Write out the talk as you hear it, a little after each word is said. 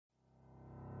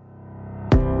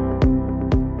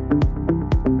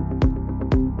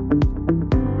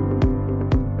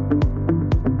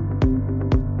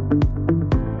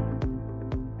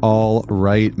All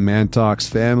right, Man Talks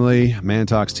family, Man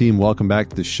Talks team, welcome back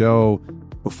to the show.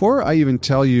 Before I even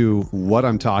tell you what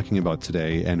I'm talking about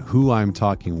today and who I'm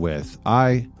talking with,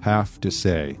 I have to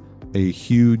say a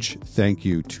huge thank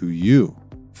you to you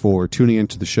for tuning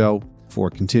into the show, for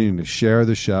continuing to share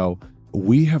the show.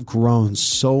 We have grown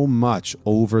so much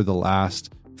over the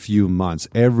last few months.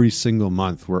 Every single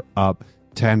month, we're up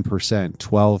 10%,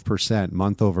 12%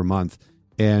 month over month.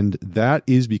 And that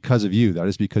is because of you. That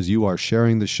is because you are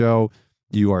sharing the show.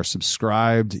 You are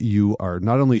subscribed. You are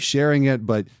not only sharing it,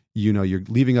 but you're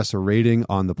leaving us a rating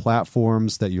on the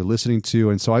platforms that you're listening to.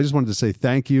 And so I just wanted to say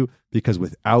thank you, because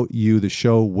without you, the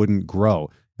show wouldn't grow.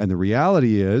 And the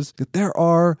reality is that there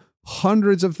are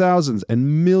hundreds of thousands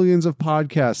and millions of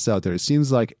podcasts out there. It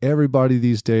seems like everybody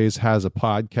these days has a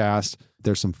podcast.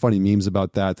 There's some funny memes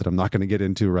about that I'm not going to get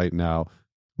into right now.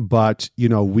 But,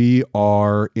 we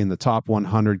are in the top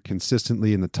 100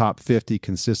 consistently, in the top 50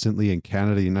 consistently in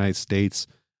Canada, United States.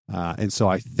 And so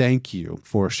I thank you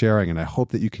for sharing, and I hope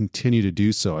that you continue to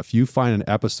do so. If you find an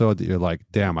episode that you're like,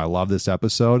 damn, I love this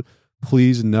episode,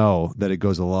 please know that it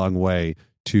goes a long way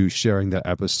to sharing that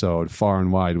episode far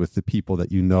and wide with the people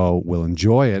that you know will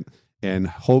enjoy it. And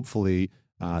hopefully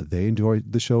they enjoy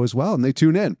the show as well and they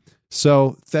tune in.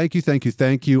 So thank you, thank you,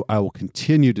 thank you. I will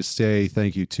continue to say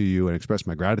thank you to you and express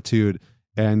my gratitude.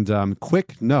 And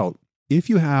quick note, if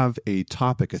you have a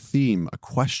topic, a theme, a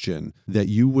question that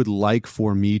you would like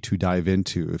for me to dive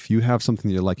into, if you have something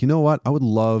that you're like, you know what, I would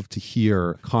love to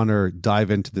hear Connor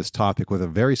dive into this topic with a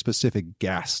very specific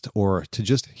guest, or to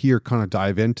just hear Connor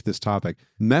dive into this topic,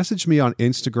 message me on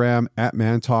Instagram at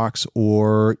ManTalks,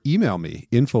 or email me,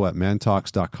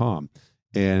 info@mantalks.com,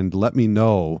 and let me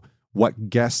know what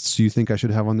guests you think I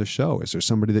should have on the show. Is there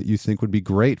somebody that you think would be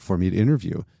great for me to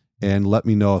interview? And let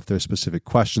me know if there's specific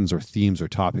questions or themes or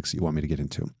topics that you want me to get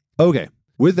into. Okay,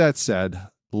 with that said,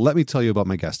 let me tell you about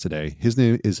my guest today. His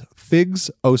name is Figs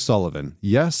O'Sullivan.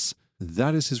 Yes,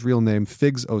 that is his real name,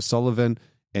 Figs O'Sullivan.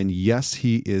 And yes,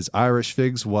 he is Irish.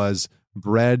 Figs was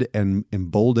bred and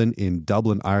emboldened in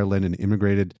Dublin, Ireland, and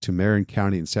immigrated to Marin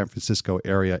County in San Francisco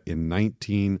area in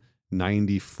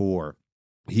 1994.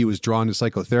 He was drawn to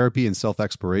psychotherapy and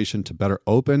self-exploration to better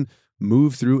open,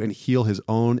 move through, and heal his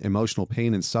own emotional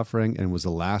pain and suffering, and was the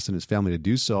last in his family to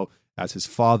do so, as his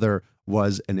father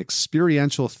was an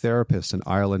experiential therapist in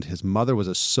Ireland. His mother was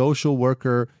a social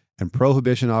worker and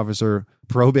probation officer,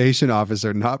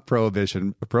 not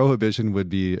prohibition. Prohibition would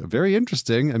be very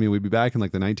interesting. I mean, we'd be back in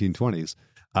like the 1920s.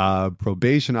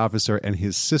 Probation officer, and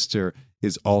his sister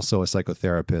is also a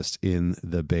psychotherapist in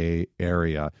the Bay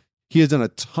Area. He has done a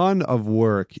ton of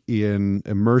work in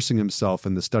immersing himself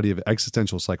in the study of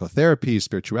existential psychotherapy,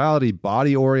 spirituality,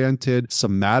 body-oriented,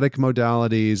 somatic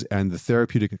modalities, and the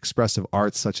therapeutic expressive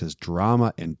arts such as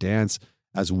drama and dance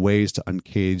as ways to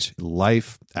uncage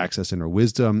life, access inner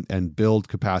wisdom, and build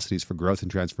capacities for growth and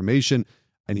transformation.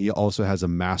 And he also has a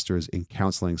master's in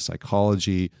counseling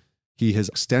psychology. He has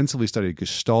extensively studied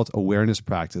Gestalt awareness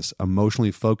practice,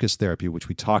 emotionally focused therapy, which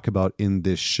we talk about in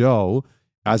this show,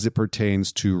 as it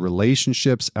pertains to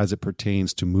relationships, as it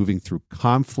pertains to moving through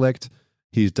conflict.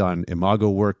 He's done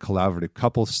imago work, collaborative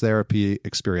couples therapy,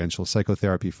 experiential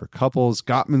psychotherapy for couples,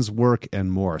 Gottman's work,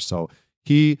 and more. So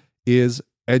he is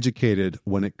educated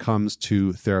when it comes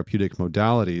to therapeutic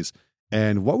modalities.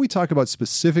 And what we talk about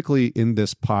specifically in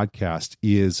this podcast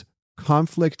is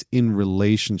conflict in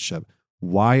relationship,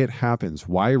 why it happens,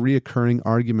 why reoccurring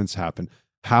arguments happen,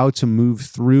 how to move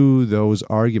through those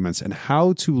arguments, and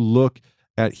how to look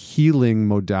at healing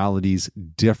modalities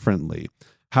differently,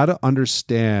 how to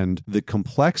understand the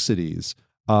complexities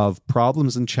of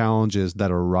problems and challenges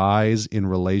that arise in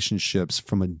relationships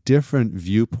from a different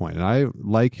viewpoint. And I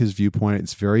like his viewpoint.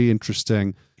 It's very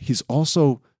interesting. He's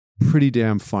also pretty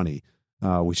damn funny,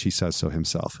 which he says so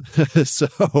himself.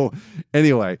 So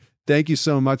anyway, thank you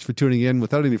so much for tuning in.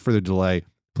 Without any further delay,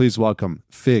 please welcome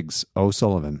Figs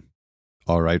O'Sullivan.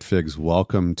 All right, Figs,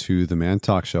 welcome to the Man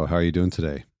Talk Show. How are you doing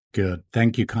today? Good.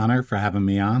 Thank you, Connor, for having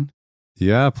me on.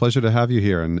 Yeah, pleasure to have you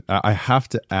here. And I have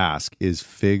to ask, is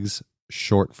Figs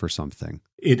short for something?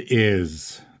 It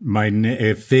is.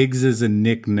 Figs is a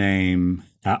nickname.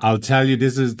 I'll tell you,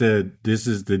 this is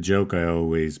the joke I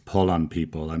always pull on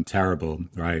people. I'm terrible,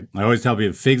 right? I always tell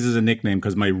people Figs is a nickname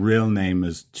because my real name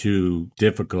is too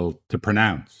difficult to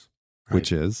pronounce. Right?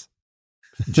 Which is?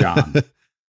 John.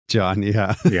 John,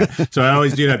 yeah. Yeah. So I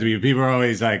always do that to people. People are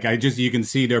always like, you can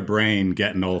see their brain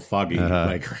getting all foggy.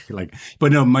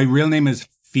 But no, my real name is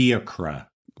Fiachra.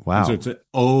 Wow. And so it's an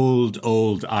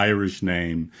old Irish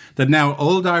name that now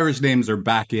old Irish names are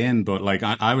back in, but like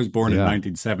I was born in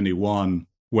 1971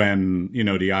 when,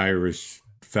 the Irish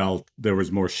felt there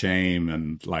was more shame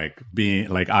and like being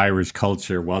like Irish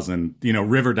culture wasn't,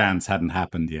 Riverdance hadn't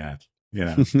happened yet.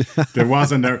 There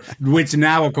wasn't there, which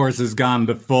now, of course, has gone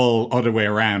the full other way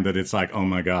around. That it's like, oh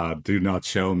my God, do not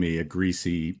show me a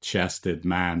greasy chested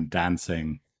man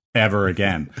dancing ever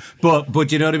again.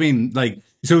 But you know what I mean? Like,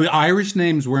 so Irish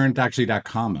names weren't actually that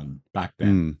common back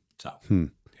then. So,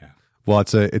 yeah. Well,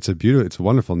 it's a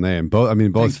wonderful name.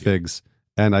 Both Figs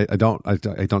and I don't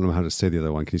know how to say the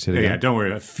other one. Can you say it again? Yeah, don't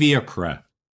worry. Fiacre.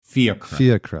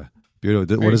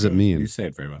 Beautiful. What does it mean? You say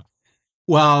it very well.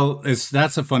 Well,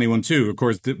 that's a funny one too. Of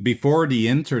course, before the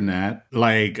internet,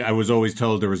 like I was always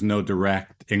told there was no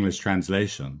direct English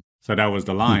translation. So that was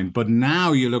the line. But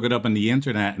now you look it up on the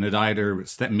internet and it either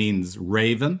means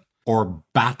raven or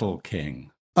battle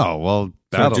king. Oh, well,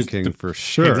 Battle King for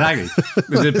sure. Exactly.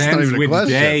 It depends which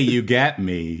day you get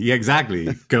me. Yeah, exactly.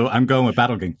 I'm going with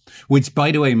Battle King. Which,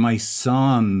 by the way, my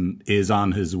son is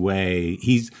on his way.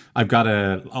 I've got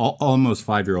a almost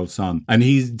 5-year-old son, and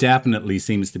he definitely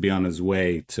seems to be on his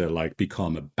way to like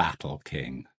become a Battle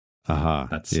King.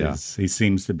 That's he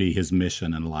seems to be his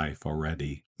mission in life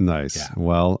already. Nice. Yeah.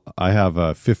 Well, I have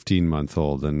a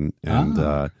 15-month-old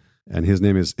and his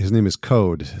name is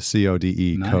Code, Code,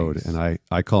 nice. Code, and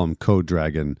I call him Code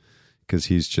Dragon because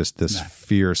he's just this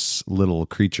fierce little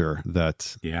creature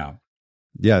that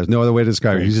there's no other way to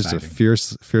describe it. He's exciting. Just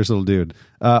a fierce little dude.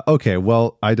 Okay,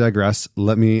 well, I digress.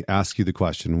 Let me ask you the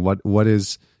question. What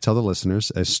is, tell the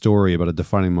listeners a story about a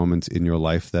defining moment in your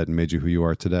life that made you who you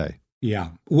are today? Yeah.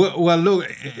 Well, look,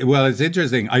 it's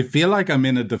interesting. I feel like I'm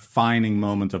in a defining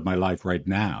moment of my life right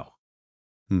now.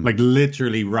 Like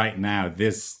literally right now,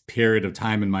 this period of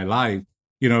time in my life,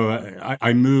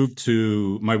 I moved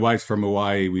to, my wife's from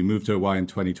Hawaii. We moved to Hawaii in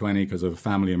 2020 because of a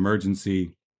family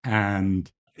emergency.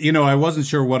 And, I wasn't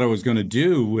sure what I was going to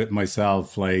do with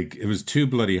myself. Like it was too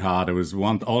bloody hot.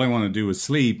 All I wanted to do was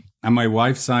sleep. And my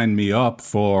wife signed me up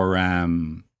for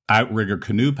outrigger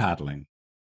canoe paddling.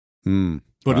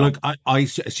 But wow. Look,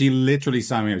 she literally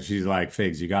signed me up. She's like,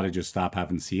 Figs, you got to just stop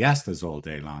having siestas all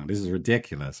day long. This is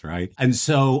ridiculous, right? And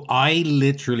so I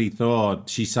literally thought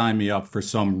she signed me up for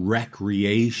some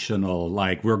recreational,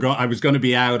 like I was going to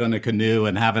be out on a canoe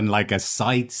and having like a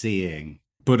sightseeing.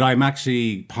 But I'm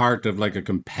actually part of like a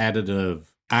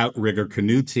competitive outrigger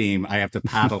canoe team. I have to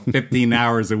paddle 15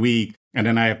 hours a week. And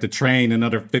then I have to train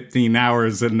another 15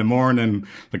 hours in the morning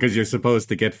because you're supposed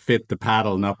to get fit to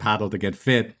paddle, not paddle to get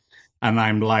fit. And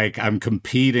I'm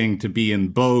competing to be in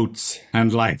boats.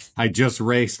 And like, I just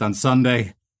raced on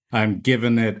Sunday. I'm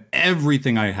giving it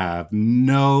everything I have.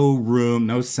 No room,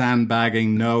 no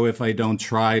sandbagging. No, if I don't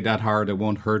try that hard, it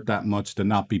won't hurt that much to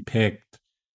not be picked.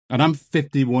 And I'm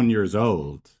 51 years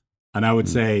old. And I would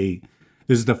say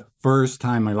this is the first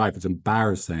time in my life, it's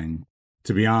embarrassing,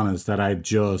 to be honest, that I've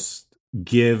just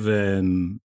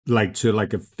given to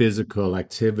a physical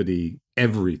activity,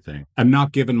 everything, and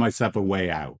not given myself a way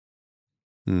out.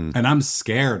 And I'm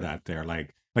scared out there.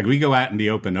 Like we go out in the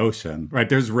open ocean, right?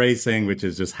 There's racing, which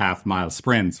is just half-mile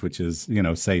sprints, which is,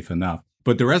 safe enough.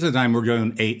 But the rest of the time we're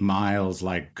going 8 miles,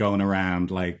 like going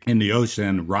around, like in the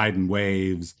ocean, riding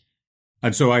waves.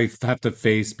 And so I have to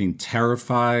face being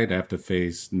terrified. I have to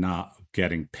face not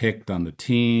getting picked on the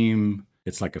team.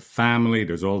 It's like a family.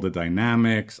 There's all the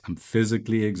dynamics. I'm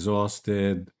physically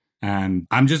exhausted and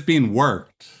I'm just being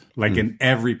worked in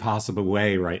every possible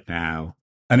way right now.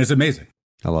 And it's amazing.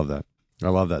 I love that.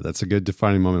 That's a good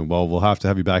defining moment. Well, we'll have to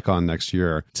have you back on next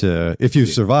year if you've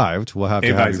survived, we'll have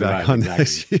to have you back on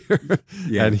next year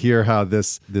and hear how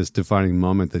this defining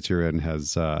moment that you're in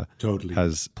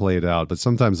has played out. But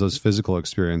sometimes those physical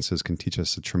experiences can teach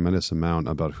us a tremendous amount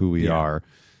about who we are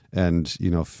and,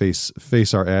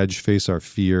 face our edge, face our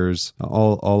fears,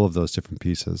 all of those different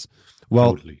pieces.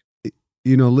 Well,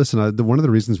 listen, one of the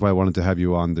reasons why I wanted to have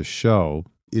you on the show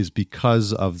is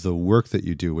because of the work that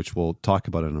you do, which we'll talk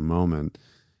about in a moment.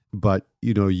 But,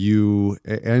 you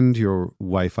and your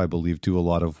wife, I believe, do a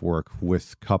lot of work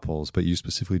with couples, but you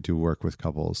specifically do work with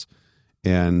couples.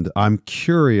 And I'm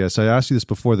curious, I asked you this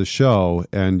before the show,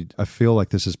 and I feel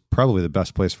like this is probably the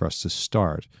best place for us to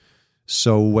start.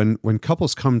 So when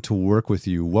couples come to work with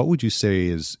you, what would you say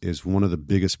is one of the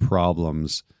biggest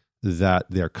problems that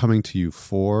they're coming to you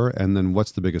for? And then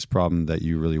what's the biggest problem that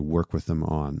you really work with them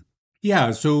on?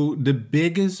 Yeah, so the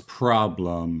biggest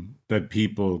problem that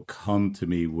people come to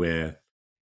me with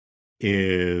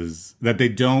is that they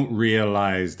don't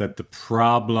realize that the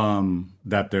problem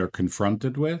that they're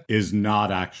confronted with is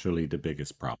not actually the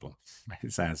biggest problem.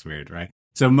 It sounds weird, right?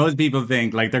 So most people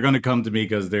think they're going to come to me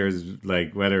because there's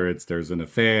whether there's an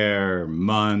affair,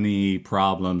 money,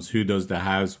 problems, who does the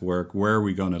housework, where are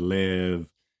we going to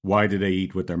live, Why do they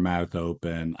eat with their mouth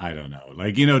open? I don't know.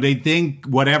 Like, they think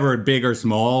whatever, big or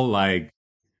small, like,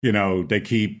 they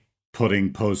keep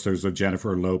putting posters of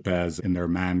Jennifer Lopez in their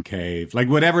man cave. Like,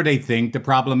 whatever they think the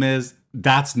problem is,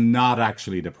 that's not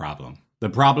actually the problem. The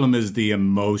problem is the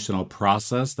emotional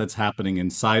process that's happening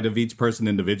inside of each person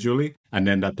individually, and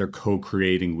then that they're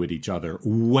co-creating with each other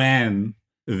when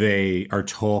they are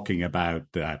talking about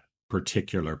that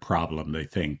particular problem they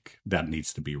think that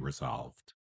needs to be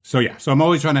resolved. So I'm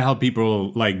always trying to help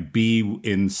people like be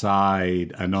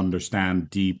inside and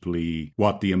understand deeply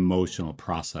what the emotional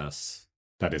process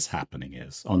that is happening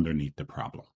is underneath the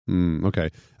problem.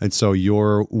 Okay. And so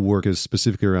your work is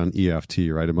specifically around EFT,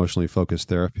 right? Emotionally focused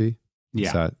therapy?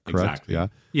 Is that correct? Exactly.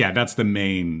 Yeah, that's the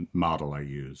main model I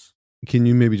use. Can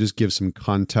you maybe just give some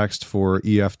context for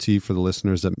EFT for the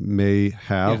listeners that may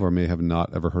have or may have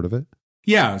not ever heard of it?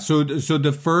 Yeah, so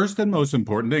the first and most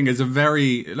important thing is it's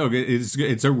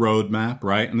a roadmap,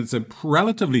 right? And it's a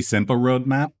relatively simple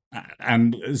roadmap.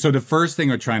 And so the first thing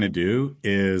we're trying to do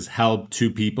is help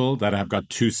two people that have got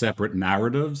two separate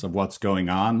narratives of what's going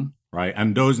on, right?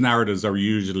 And those narratives are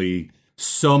usually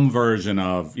some version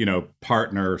of,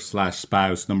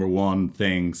 partner/spouse. Number one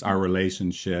thinks our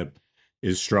relationship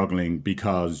is struggling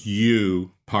because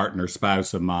you, partner,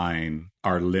 spouse of mine,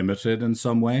 are limited in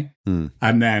some way.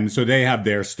 And then, so they have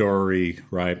their story,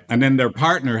 right? And then their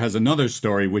partner has another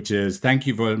story, which is, thank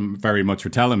you very much for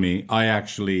telling me. I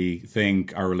actually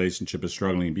think our relationship is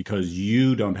struggling because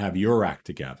you don't have your act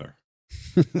together,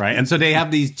 right? And so they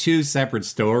have these two separate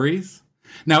stories.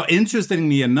 Now,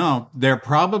 interestingly enough, they're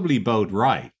probably both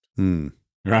right.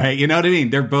 Right? You know what I mean?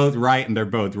 They're both right and they're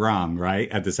both wrong, right?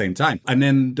 At the same time. And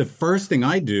then the first thing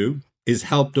I do is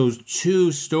help those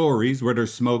two stories where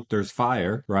there's smoke, there's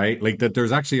fire, right? Like that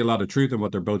there's actually a lot of truth in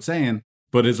what they're both saying.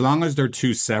 But as long as they're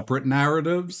two separate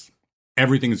narratives,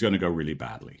 everything is going to go really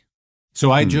badly.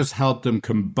 So I just help them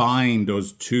combine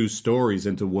those two stories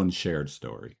into one shared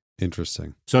story.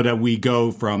 Interesting. So that we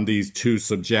go from these two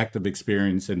subjective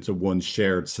experiences into one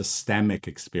shared systemic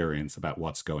experience about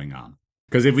what's going on.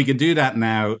 Because if we can do that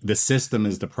now, the system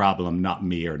is the problem, not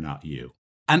me or not you.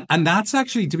 And that's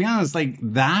actually, to be honest, like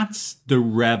that's the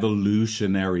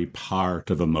revolutionary part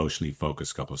of emotionally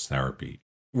focused couples therapy.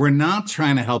 We're not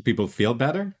trying to help people feel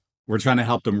better. We're trying to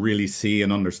help them really see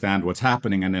and understand what's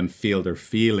happening and then feel their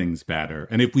feelings better.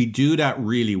 And if we do that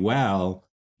really well,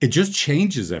 it just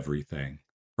changes everything.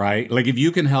 Right? Like if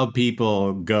you can help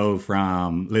people go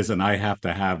from, listen, I have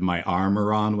to have my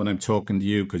armor on when I'm talking to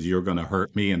you because you're going to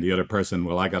hurt me. And the other person,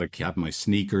 well, I got to have my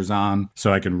sneakers on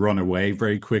so I can run away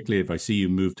very quickly if I see you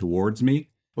move towards me.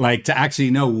 Like to actually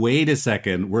know, wait a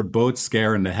second, we're both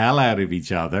scaring the hell out of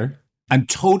each other. And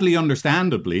totally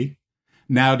understandably,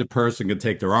 now the person can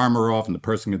take their armor off and the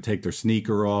person can take their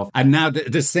sneaker off. And now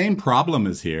the same problem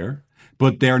is here,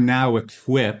 but they're now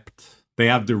equipped. They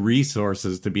have the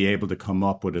resources to be able to come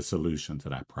up with a solution to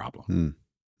that problem.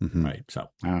 Right. So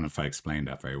I don't know if I explained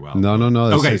that very well. No.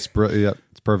 Okay. It's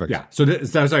perfect. Yeah. So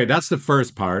sorry, that's the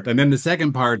first part. And then the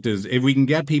second part is if we can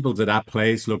get people to that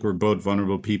place, look, we're both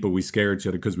vulnerable people. We scare each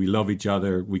other because we love each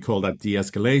other. We call that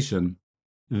de-escalation.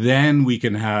 Then we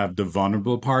can have the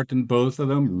vulnerable part in both of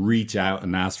them reach out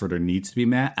and ask for their needs to be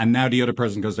met. And now the other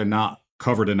person, because they're not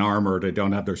covered in armor, they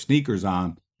don't have their sneakers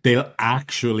on, they'll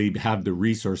actually have the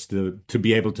resource to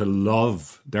be able to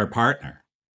love their partner.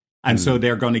 And so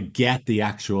they're going to get the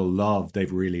actual love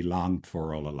they've really longed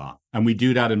for all along. And we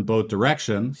do that in both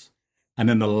directions. And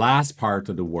then the last part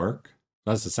of the work,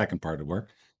 that's the second part of the work,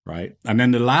 right? And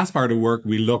then the last part of the work,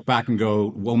 we look back and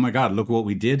go, oh my God, look what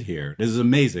we did here. This is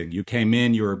amazing. You came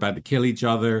in, you were about to kill each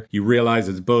other. You realize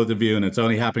it's both of you and it's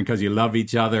only happened because you love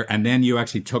each other. And then you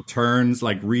actually took turns,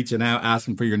 like reaching out,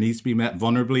 asking for your needs to be met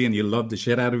vulnerably, and you loved the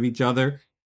shit out of each other.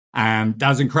 And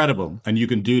that's incredible. And you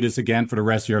can do this again for the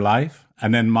rest of your life.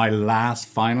 And then my last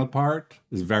final part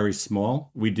is very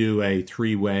small. We do a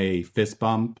 3-way fist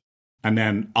bump. And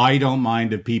then I don't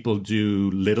mind if people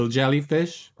do little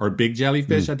jellyfish or big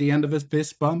jellyfish at the end of a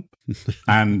fist bump.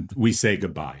 And we say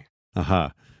goodbye.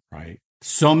 Right.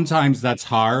 Sometimes that's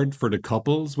hard for the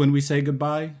couples when we say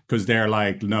goodbye because they're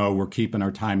like, no, we're keeping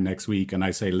our time next week. And I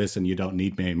say, listen, you don't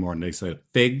need me anymore. And they say,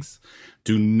 Figs,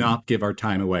 do not give our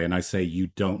time away. And I say, you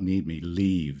don't need me.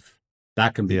 Leave.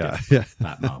 That can be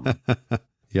that moment.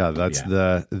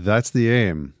 That's the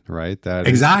aim, right? That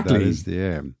is the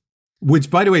aim. Which,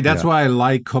 by the way, that's why I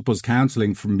like couples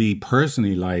counseling for me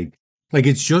personally. Like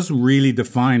it's just really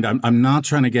defined. I'm not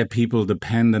trying to get people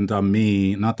dependent on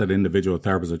me. Not that individual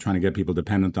therapists are trying to get people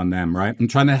dependent on them, right? I'm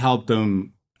trying to help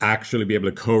them actually be able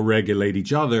to co-regulate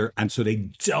each other. And so they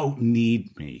don't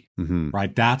need me,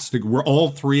 right? We're all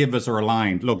three of us are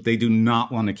aligned. Look, they do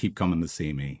not want to keep coming to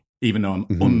see me, even though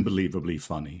I'm unbelievably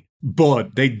funny.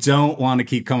 But they don't want to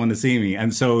keep coming to see me.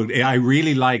 And so I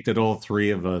really like that all three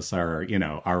of us are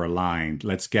aligned.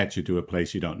 Let's get you to a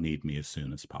place you don't need me as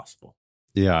soon as possible.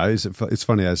 Yeah, it's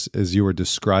funny as you were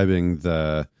describing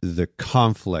the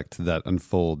conflict that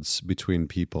unfolds between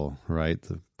people, right?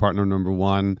 The partner number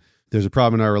one, there's a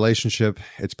problem in our relationship.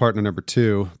 It's partner number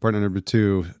two. Partner number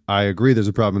two, I agree there's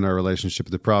a problem in our relationship.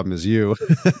 The problem is you.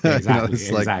 Exactly.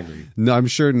 Exactly. No, I'm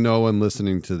sure no one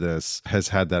listening to this has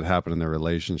had that happen in their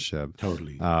relationship.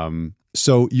 Totally.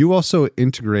 So you also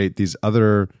integrate these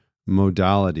other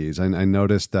modalities. I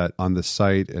noticed that on the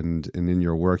site and in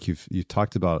your work, you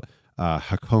talked about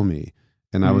Hakomi.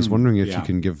 And I was wondering if you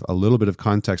can give a little bit of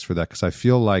context for that, because I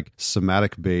feel like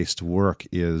somatic-based work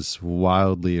is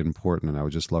wildly important, and I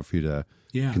would just love for you to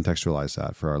contextualize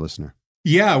that for our listener.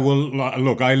 Yeah, well,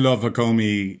 look, I love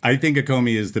Hakomi. I think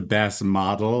Hakomi is the best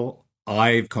model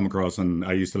I've come across, and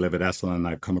I used to live at Esalen, and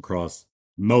I've come across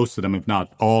most of them, if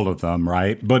not all of them,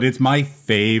 right? But it's my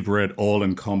favorite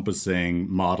all-encompassing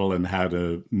model in how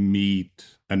to meet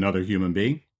another human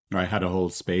being, right? How to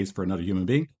hold space for another human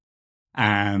being.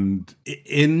 And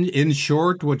in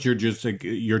short, what you're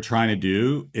trying to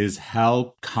do is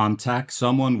help contact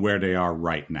someone where they are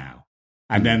right now,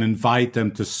 and then invite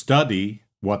them to study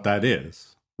what that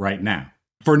is right now,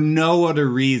 for no other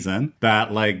reason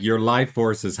that like your life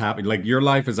force is happening. Like your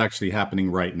life is actually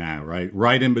happening right now,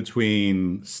 right in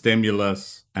between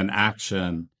stimulus and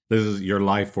action. This is your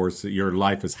life force. Your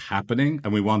life is happening,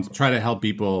 and we want to try to help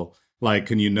people. Like,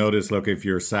 can you notice, look, if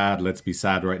you're sad, let's be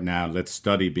sad right now. Let's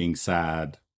study being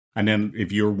sad. And then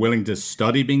if you're willing to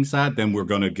study being sad, then we're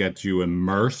going to get you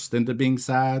immersed into being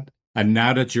sad. And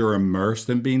now that you're immersed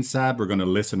in being sad, we're going to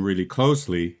listen really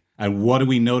closely. And what do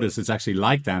we notice it's actually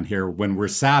like down here when we're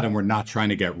sad and we're not trying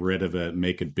to get rid of it,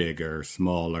 make it bigger,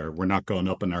 smaller. We're not going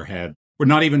up in our head. We're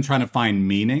not even trying to find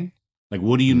meaning. Like,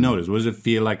 what do you notice? What does it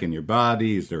feel like in your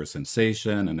body? Is there a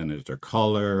sensation? And then is there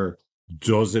color?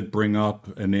 Does it bring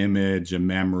up an image, a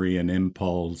memory, an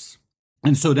impulse?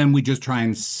 And so then we just try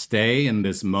and stay in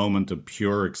this moment of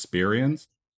pure experience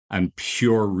and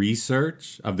pure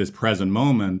research of this present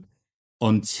moment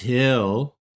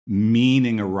until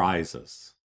meaning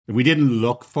arises. If we didn't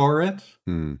look for it,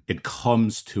 it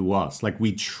comes to us. Like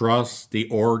we trust the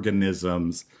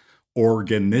organism's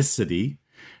organicity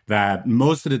that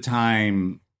most of the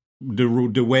time,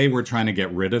 the way we're trying to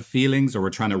get rid of feelings or we're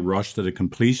trying to rush to the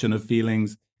completion of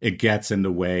feelings, it gets in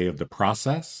the way of the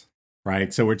process,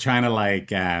 right? So we're trying to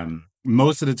like,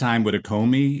 most of the time with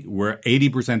Hakomi, we're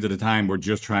 80% of the time, we're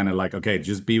just trying to like, okay,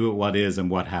 just be with what is and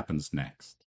what happens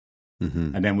next.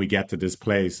 And then we get to this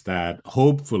place that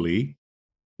hopefully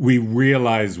we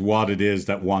realize what it is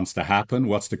that wants to happen,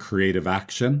 what's the creative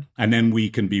action. And then we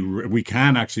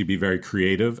can actually be very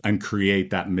creative and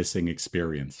create that missing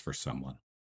experience for someone.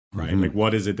 Right? Like,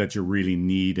 what is it that you're really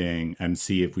needing, and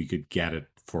see if we could get it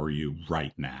for you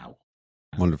right now.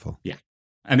 Wonderful. Yeah.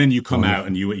 And then you come out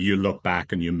and you look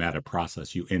back and you meta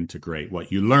process, you integrate what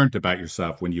you learned about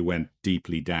yourself when you went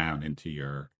deeply down into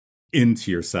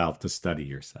yourself to study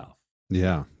yourself.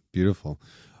 Yeah. Beautiful.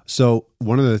 So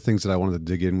one of the things that I wanted to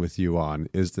dig in with you on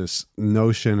is this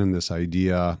notion and this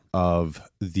idea of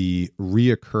the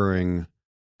reoccurring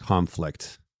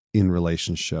conflict in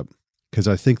relationship. Because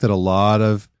I think that a lot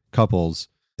of couples,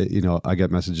 I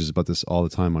get messages about this all the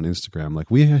time on Instagram.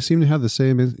 Like, we seem to have the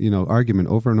same, argument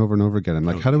over and over and over again. And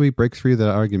like, how do we break free of that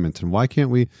argument? And why can't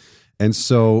we? And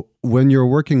so when you're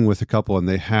working with a couple and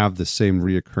they have the same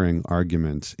reoccurring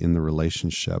argument in the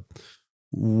relationship,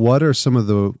 what are some of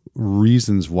the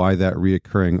reasons why that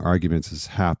reoccurring argument is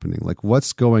happening? Like,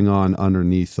 what's going on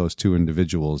underneath those two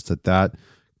individuals that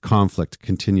conflict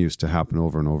continues to happen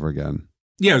over and over again?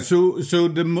 Yeah, so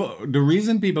the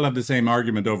reason people have the same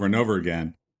argument over and over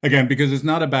again, because it's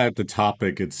not about the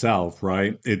topic itself,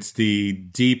 right? It's the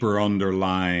deeper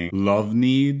underlying love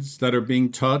needs that are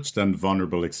being touched and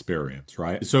vulnerable experience,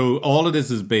 right? So all of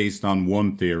this is based on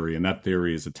one theory, and that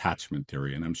theory is attachment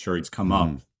theory, and I'm sure it's come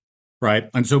up, right?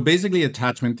 And so basically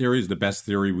attachment theory is the best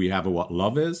theory we have of what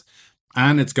love is.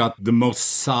 And it's got the most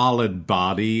solid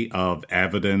body of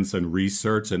evidence and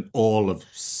research and all of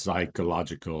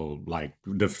psychological, like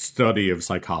the study of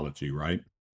psychology, right?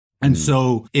 And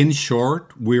so, in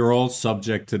short, we're all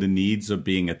subject to the needs of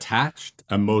being attached,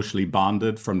 emotionally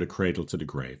bonded from the cradle to the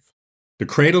grave. The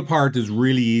cradle part is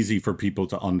really easy for people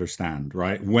to understand,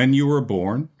 right? When you were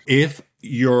born, if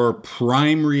your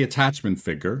primary attachment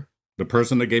figure, the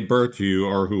person that gave birth to you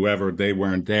or whoever, they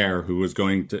weren't there, who was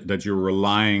going to, that you're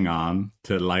relying on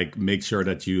to like make sure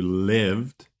that you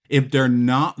lived. If they're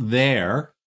not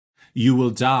there, you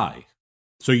will die.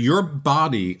 So your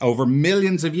body, over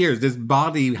millions of years, this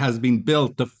body has been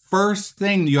built. The first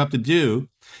thing you have to do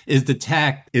is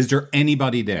detect, is there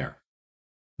anybody there?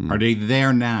 Are they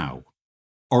there now?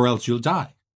 Or else you'll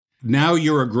die. Now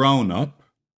you're a grown-up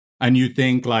and you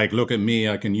think like, look at me,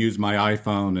 I can use my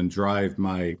iPhone and drive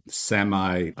my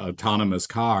semi-autonomous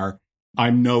car.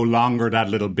 I'm no longer that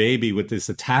little baby with this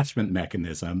attachment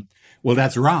mechanism. Well,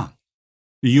 that's wrong.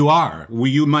 You are. Well,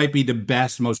 you might be the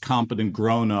best, most competent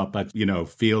grown-up at,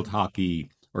 field hockey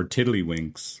or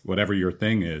tiddlywinks, whatever your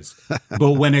thing is.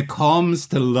 But when it comes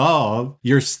to love,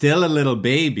 you're still a little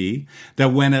baby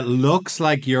that when it looks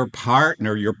like your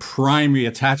partner, your primary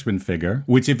attachment figure,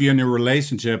 which if you're in a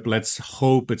relationship, let's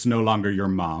hope it's no longer your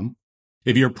mom.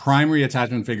 If your primary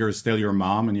attachment figure is still your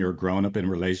mom and you're a grown-up in a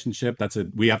relationship,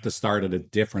 we have to start at a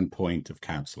different point of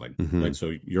counseling. Mm-hmm. Right?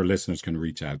 So your listeners can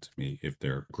reach out to me if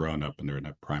they're grown up and they're in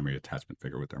a primary attachment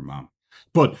figure with their mom.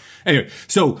 But anyway,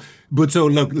 so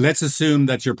look, let's assume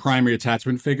that your primary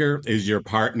attachment figure is your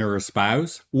partner or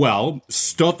spouse. Well,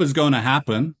 stuff is going to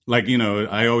happen. Like,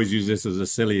 I always use this as a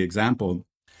silly example.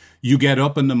 You get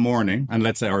up in the morning and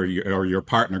let's say, or your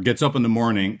partner gets up in the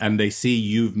morning and they see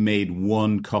you've made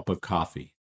 1 cup of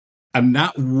coffee. And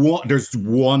there's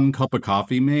 1 cup of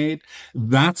coffee made.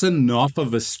 That's enough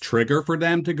of a trigger for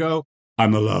them to go,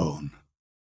 I'm alone.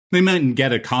 They mightn't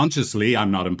get it consciously.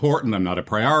 I'm not important. I'm not a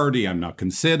priority. I'm not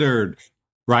considered.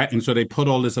 Right. And so they put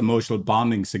all this emotional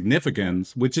bonding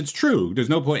significance, which it's true. There's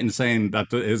no point in saying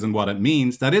that isn't what it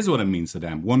means. That is what it means to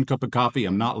them. 1 cup of coffee.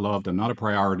 I'm not loved. I'm not a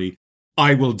priority.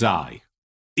 I will die.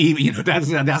 Even,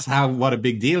 that's what a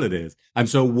big deal it is. And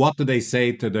so what do they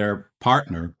say to their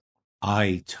partner?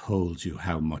 I told you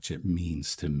how much it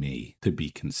means to me to be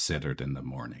considered in the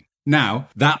morning. Now,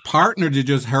 that partner that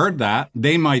just heard that,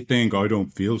 they might think, I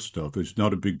don't feel stuff. It's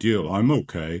not a big deal. I'm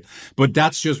okay. But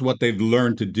that's just what they've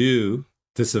learned to do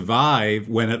to survive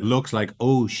when it looks like,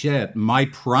 oh shit, my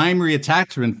primary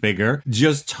attachment figure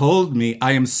just told me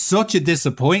I am such a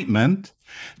disappointment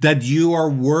that you are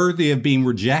worthy of being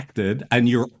rejected and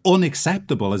you're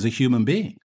unacceptable as a human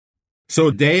being. So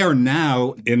they are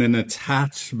now in an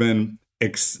attachment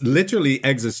literally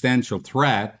existential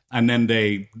threat, and then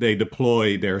they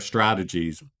deploy their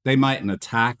strategies. They mightn't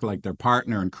attack like their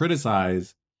partner and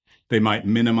criticize. They might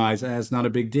minimize, it's not a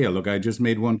big deal. Look, I just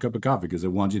made 1 cup of coffee because I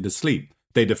want you to sleep.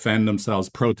 They defend themselves,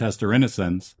 protest their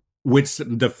innocence, which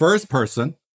the first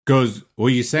person goes, what are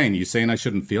you saying? You saying I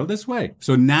shouldn't feel this way?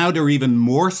 So now they're even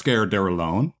more scared they're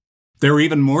alone. They're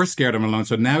even more scared I'm alone.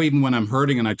 So now even when I'm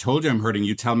hurting and I told you I'm hurting,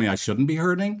 you tell me I shouldn't be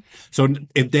hurting. So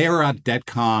if they're at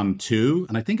DEFCON 2,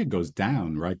 and I think it goes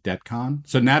down, right? DEFCON.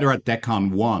 So now they're at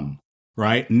DEFCON 1,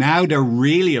 right? Now they're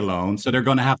really alone. So they're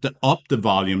going to have to up the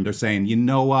volume. They're saying, you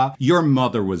know what? Your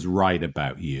mother was right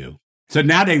about you. So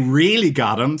now they really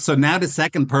got them. So now the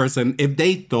second person, if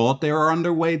they thought they were on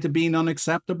their way to being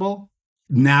unacceptable,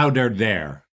 now they're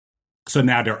there. So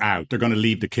now they're out. They're going to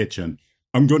leave the kitchen.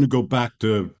 I'm going to go back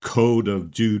to Code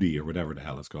of Duty or whatever the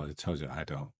hell it's called. It tells you I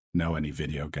don't know any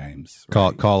video games.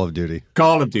 Right? Call of Duty.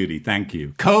 Call of Duty. Thank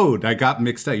you. Code. I got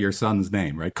mixed up your son's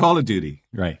name, right? Call of Duty.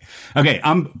 Right. Okay.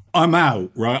 I'm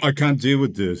out, right? I can't deal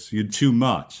with this. You're too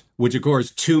much, which of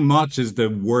course, too much is the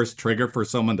worst trigger for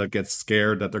someone that gets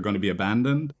scared that they're going to be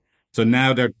abandoned. So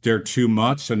now they're too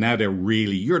much. So now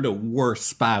you're the worst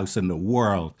spouse in the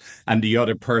world. And the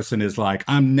other person is like,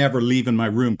 I'm never leaving my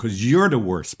room because you're the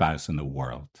worst spouse in the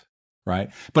world.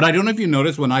 Right. But I don't know if you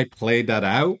noticed when I played that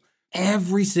out,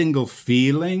 every single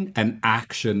feeling and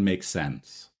action makes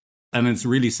sense. And it's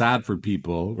really sad for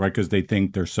people, right? Because they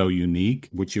think they're so unique,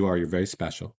 which you are. You're very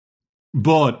special.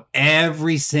 But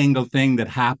every single thing that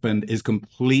happened is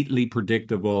completely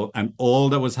predictable. And all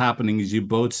that was happening is you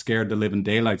both scared the living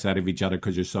daylights out of each other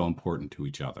because you're so important to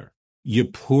each other. You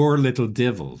poor little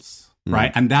divils,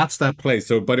 right? And that's that place.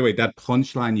 So by the way, that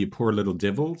punchline, you poor little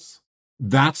divils,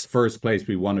 that's first place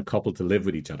we want a couple to live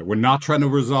with each other. We're not trying to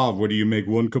resolve whether you make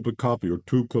 1 cup of coffee or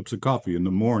 2 cups of coffee in the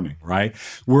morning, right?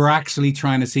 We're actually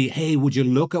trying to see, hey, would you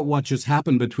look at what just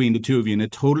happened between the two of you? And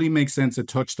it totally makes sense to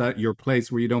touch your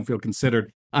place where you don't feel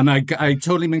considered. And I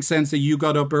totally makes sense that you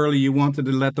got up early, you wanted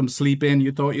to let them sleep in,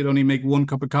 you thought you'd only make 1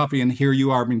 cup of coffee, and here you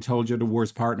are being told you're the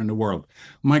worst partner in the world.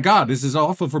 My God, this is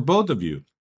awful for both of you.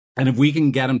 And if we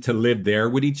can get them to live there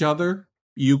with each other,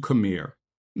 you come here.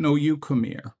 No, you come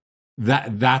here.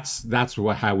 That's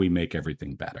how we make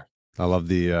everything better. I love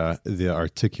the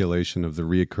articulation of the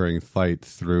reoccurring fight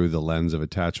through the lens of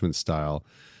attachment style,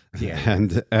 yeah,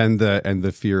 and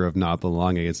the fear of not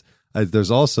belonging.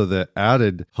 There's also the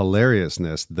added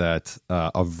hilariousness that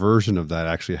a version of that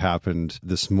actually happened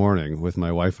this morning with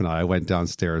my wife and I. I went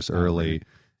downstairs early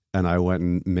and I went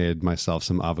and made myself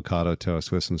some avocado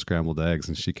toast with some scrambled eggs.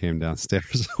 And she came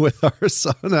downstairs with our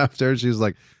son after. She was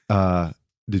like,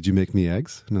 did you make me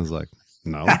eggs? And I was like,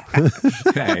 no.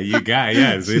 Hey, you got,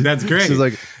 yes, that's great. She's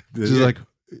like,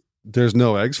 there's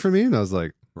no eggs for me? And I was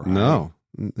like, no.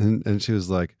 And she was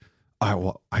like,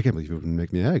 well, I can't believe you wouldn't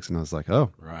make me eggs. And I was like,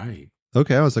 oh, right.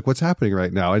 Okay. I was like, what's happening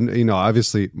right now? And,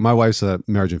 obviously my wife's a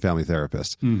marriage and family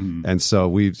therapist. Mm-hmm. And so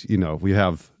we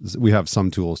have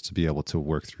some tools to be able to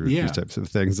work through these types of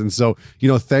things. And so,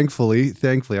 thankfully,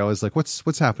 I was like,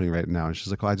 what's happening right now? And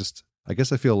she's like, well, I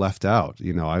guess I feel left out.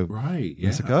 Right. Yeah. I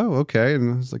was like, oh, okay.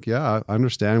 And I was like, yeah, I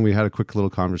understand. We had a quick little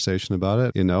conversation about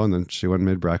it, and then she went and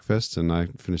made breakfast and I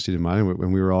finished eating mine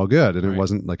and we were all good. And it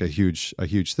wasn't like a huge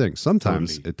thing.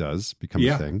 Sometimes it does become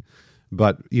a thing.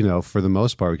 But, for the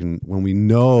most part, when we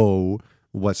know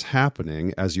what's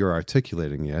happening as you're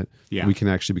articulating it, we can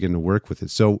actually begin to work with it.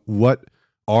 So what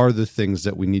are the things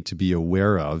that we need to be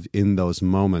aware of in those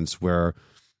moments where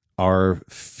our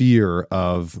fear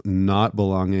of not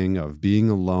belonging, of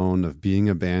being alone, of being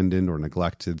abandoned or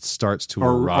neglected starts to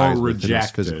arise or within us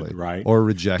rejected, physically, right? Or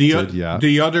rejected,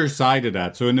 The other side of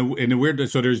that. So in a weird,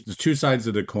 so there's the two sides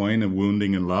of the coin of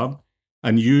wounding and love.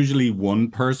 And usually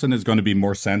one person is going to be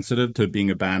more sensitive to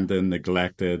being abandoned,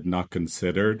 neglected, not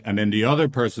considered. And then the other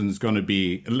person is going to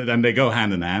be, and they go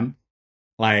hand in hand.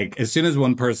 Like, as soon as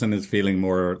one person is feeling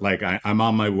more like I'm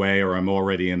on my way, or I'm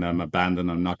already and I'm abandoned,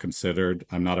 I'm not considered,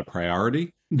 I'm not a priority,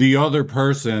 the other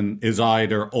person is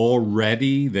either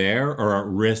already there or at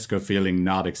risk of feeling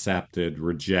not accepted,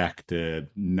 rejected,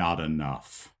 not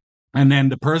enough. And then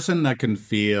the person that can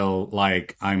feel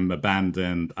like I'm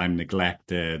abandoned, I'm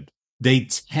neglected, they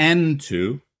tend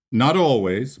to, not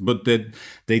always, but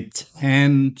they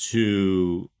tend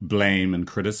to blame and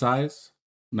criticize.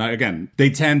 Now, again, they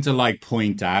tend to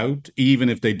point out, even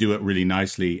if they do it really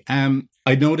nicely.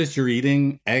 I noticed you're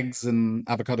eating eggs and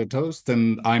avocado toast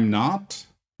and I'm not,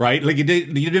 right? Like you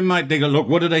didn't they go, look,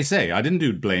 what did I say? I didn't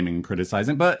do blaming and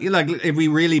criticizing, but if we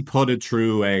really put it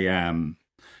through a,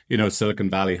 Silicon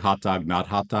Valley hot dog, not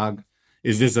hot dog,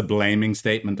 is this a blaming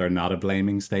statement or not a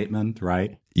blaming statement,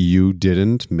 right? You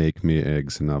didn't make me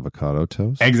eggs and avocado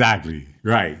toast? Exactly,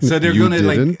 right. So they're going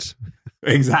to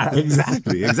Exactly.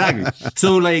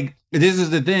 So this is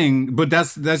the thing, but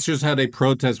that's just how they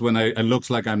protest when it looks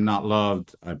like I'm not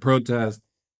loved. I protest.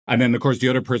 And then of course the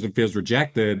other person feels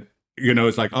rejected.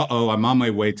 It's like, I'm on my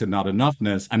way to not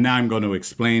enoughness. And now I'm going to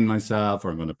explain myself, or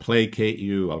I'm going to placate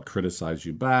you. I'll criticize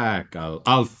you back.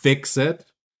 I'll fix it.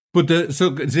 But so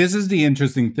this is the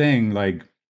interesting thing.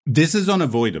 This is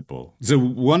unavoidable. So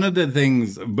one of the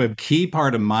things, but key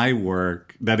part of my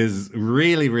work that is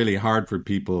really, really hard for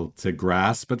people to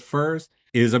grasp at first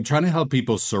is I'm trying to help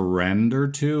people surrender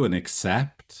to and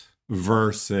accept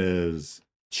versus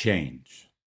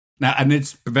change. Now, and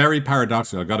it's very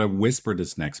paradoxical. I got to whisper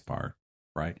this next part,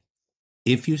 right?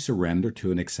 If you surrender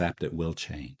to and accept, it will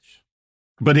change.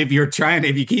 But if you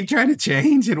keep trying to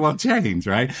change, it won't change,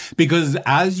 right? Because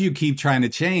as you keep trying to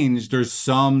change, there's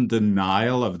some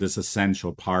denial of this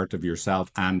essential part of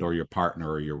yourself and or your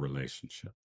partner or your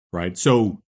relationship, right?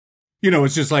 So,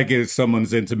 it's just like if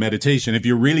someone's into meditation. If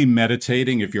you're really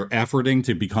meditating, if you're efforting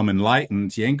to become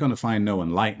enlightened, you ain't going to find no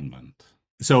enlightenment.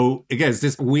 So again, it's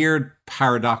this weird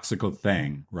paradoxical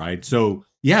thing, right? So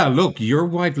yeah, look, your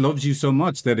wife loves you so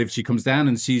much that if she comes down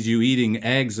and sees you eating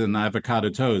eggs and avocado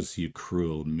toast, you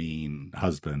cruel, mean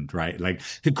husband, right?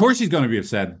 Of course she's going to be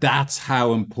upset. That's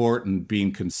how important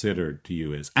being considered to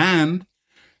you is. And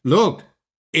look,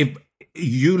 if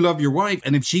you love your wife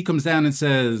and if she comes down and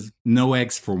says, no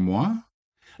eggs for moi,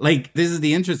 this is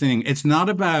the interesting thing. It's not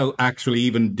about actually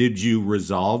even did you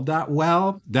resolve that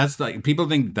well. That's people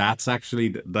think that's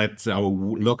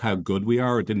look how good we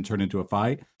are. It didn't turn into a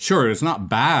fight. Sure, it's not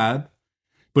bad,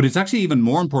 but it's actually even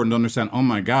more important to understand, oh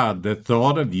my God, the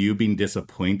thought of you being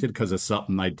disappointed because of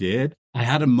something I did. I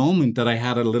had a moment that I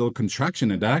had a little contraction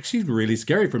and that actually is really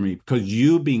scary for me because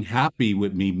you being happy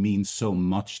with me means so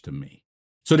much to me.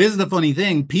 So this is the funny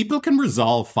thing. People can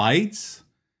resolve fights.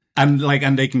 And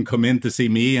they can come in to see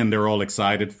me and they're all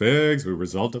excited. Figs, we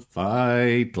resolved a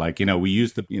fight. We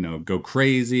used to, go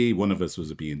crazy. One of us was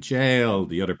to be in jail.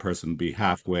 The other person would be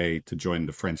halfway to join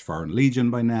the French Foreign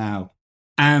Legion by now.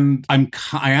 And I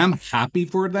am happy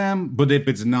for them. But if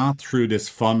it's not through this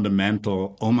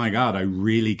fundamental, oh my God, I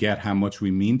really get how much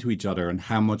we mean to each other and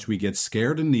how much we get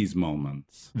scared in these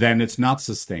moments, then it's not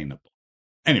sustainable.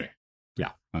 Anyway.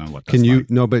 Can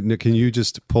you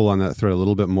just pull on that thread a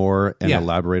little bit more and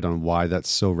elaborate on why that's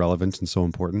so relevant and so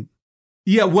important?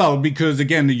 Yeah, well, because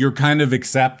again, you're kind of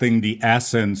accepting the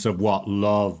essence of what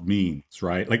love means,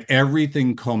 right? Like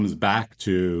everything comes back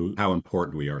to how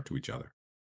important we are to each other.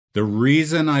 The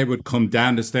reason I would come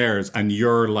down the stairs and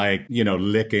you're like,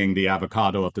 licking the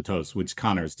avocado off the toast, which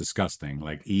Connor is disgusting,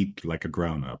 like eat like a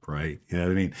grown up, right? You know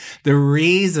what I mean? The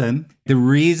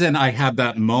reason I had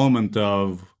that moment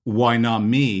of why not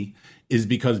me is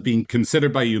because being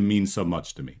considered by you means so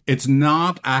much to me. It's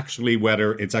not actually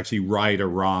whether it's actually right or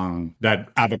wrong that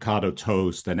avocado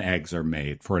toast and eggs are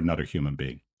made for another human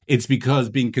being. It's because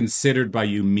being considered by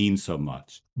you means so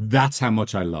much. That's how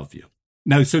much I love you.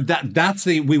 No, so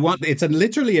it's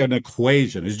literally an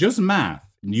equation. It's just math.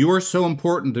 You are so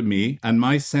important to me, and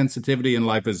my sensitivity in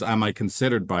life is, am I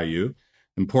considered by you?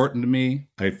 Important to me.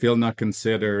 I feel not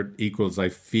considered equals I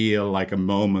feel like a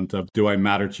moment of, do I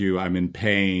matter to you? I'm in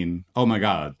pain. Oh my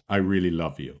God, I really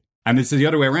love you. And it's the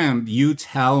other way around. You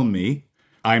tell me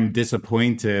I'm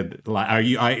disappointed.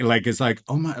 It's like,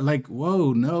 oh my, like,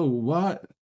 whoa, no, what?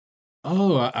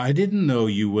 Oh, I didn't know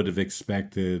you would have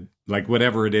expected, like,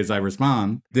 whatever it is I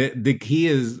respond. The key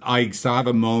is I have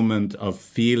a moment of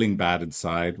feeling bad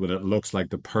inside when it looks like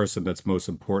the person that's most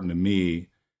important to me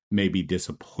may be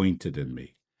disappointed in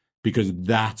me, because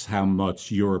that's how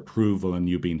much your approval and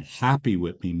you being happy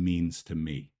with me means to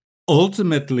me.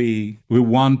 Ultimately, we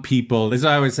want people, as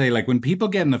I always say, like when people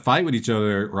get in a fight with each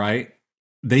other, right,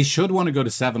 they should want to go to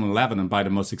 7-Eleven and buy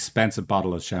the most expensive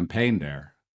bottle of champagne there.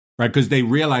 Right, because they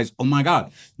realize, oh my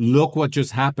God, look what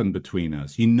just happened between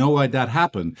us. You know why that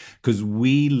happened? Because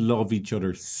we love each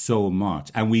other so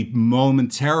much. And we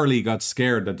momentarily got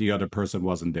scared that the other person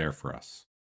wasn't there for us.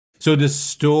 So the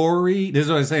story, this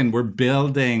is what I'm saying, I'm going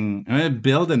to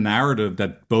build a narrative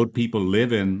that both people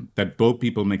live in, that both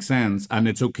people make sense. And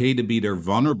it's okay to be their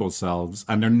vulnerable selves.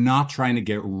 And they're not trying to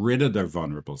get rid of their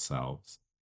vulnerable selves.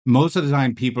 Most of the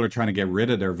time, people are trying to get rid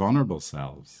of their vulnerable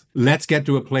selves. Let's get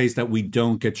to a place that we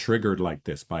don't get triggered like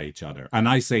this by each other. And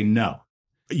I say, no,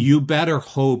 you better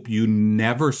hope you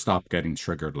never stop getting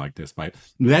triggered like this by it.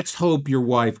 Let's hope your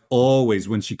wife always,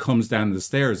 when she comes down the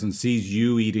stairs and sees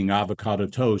you eating avocado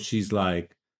toast, she's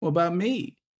like, what about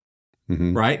me?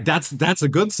 Mm-hmm. Right? That's a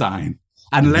good sign.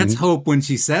 And let's hope when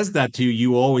she says that to you,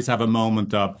 you always have a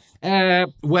moment of, do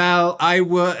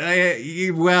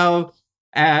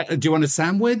you want a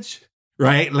sandwich?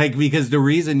 Right? Like, because the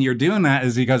reason you're doing that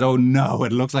is because, oh no,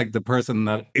 it looks like the person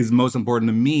that is most important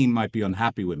to me might be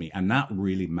unhappy with me. And that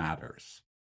really matters.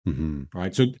 Mm-hmm.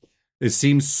 Right? So it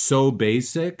seems so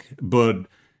basic, but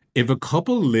if a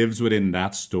couple lives within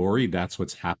that story, that's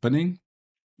what's happening.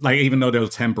 Like, even though they'll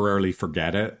temporarily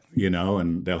forget it,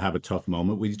 and they'll have a tough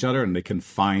moment with each other and they can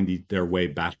find their way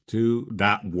back to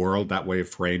that world, that way of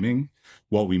framing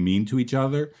what we mean to each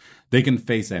other, they can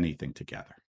face anything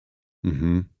together.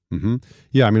 Mm-hmm. Mm-hmm.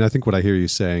 Yeah, I mean, I think what I hear you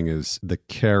saying is the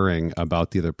caring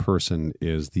about the other person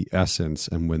is the essence.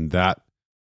 And when that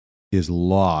is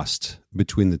lost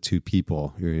between the two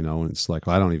people, and it's like,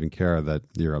 well, I don't even care that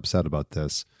you're upset about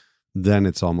this, then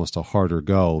it's almost a harder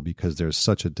go because there's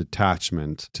such a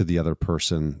detachment to the other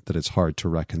person that it's hard to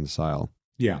reconcile.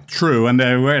 Yeah, true. And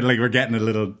we're getting a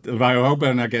little, I hope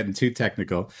I'm not getting too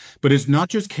technical, but it's not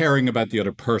just caring about the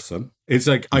other person. It's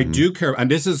like, I do care.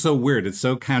 And this is so weird. It's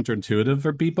so counterintuitive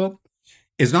for people.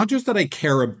 It's not just that I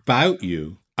care about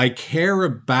you. I care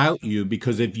about you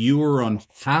because if you were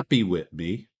unhappy with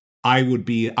me,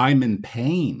 I'm in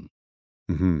pain.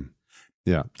 Mm-hmm.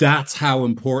 Yeah. That's how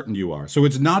important you are. So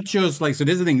it's not just like, so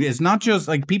this is the thing. It's not just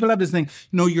like people have this thing,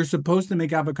 no, you're supposed to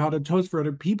make avocado toast for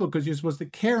other people because you're supposed to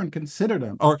care and consider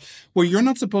them. Or, well, you're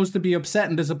not supposed to be upset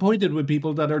and disappointed with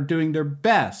people that are doing their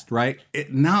best, right?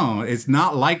 No, it's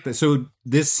not like that. So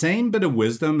this same bit of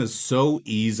wisdom is so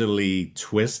easily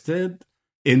twisted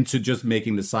into just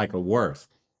making the cycle worse.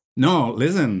 No,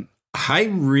 listen, I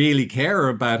really care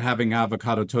about having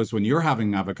avocado toast when you're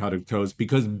having avocado toast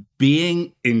because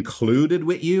being included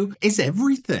with you is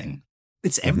everything.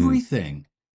 It's everything.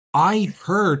 I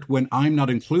hurt when I'm not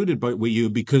included with you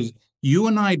because you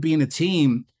and I being a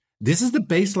team, this is the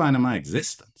baseline of my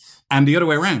existence. And the other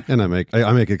way around. And I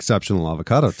make exceptional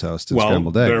avocado toast and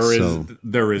scrambled eggs.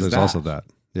 There's also that.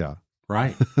 Yeah.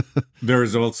 Right.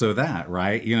 There's also that,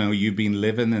 right? You've been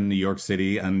living in New York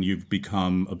City and you've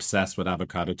become obsessed with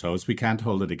avocado toast. We can't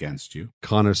hold it against you.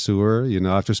 Connoisseur,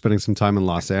 after spending some time in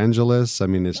Los Angeles. I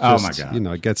mean, it's just, oh my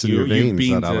God. It gets in your veins,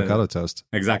 that avocado toast.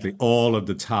 Exactly. All of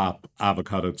the top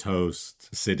avocado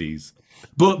toast cities.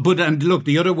 But and look,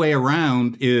 the other way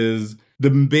around is the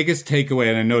biggest takeaway,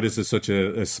 and I know this is such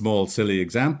a small, silly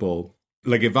example,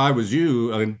 like if I was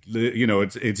you,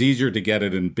 it's easier to get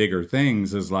it in bigger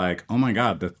things. Is like, oh my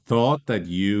God, the thought that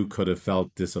you could have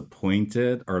felt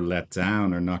disappointed or let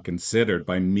down or not considered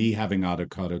by me having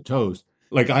avocado toast.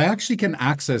 Like I actually can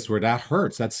access where that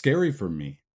hurts. That's scary for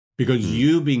me because Mm.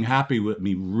 you being happy with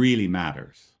me really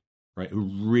matters, right? It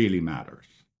really matters.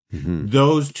 Hmm.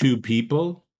 Those two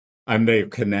people, and they're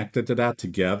connected to that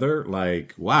together.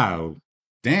 Like, wow,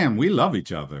 damn, we love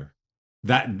each other.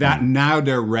 That now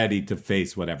they're ready to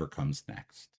face whatever comes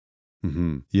next.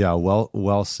 Hmm. Yeah,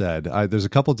 well said. There's a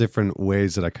couple different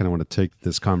ways that I kind of want to take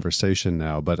this conversation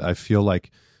now, but I feel like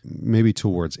maybe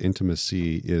towards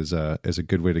intimacy is a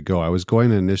good way to go. I was going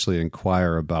to initially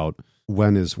inquire about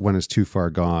when is too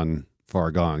far gone,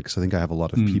 because I think I have a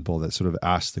lot of people that sort of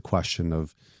ask the question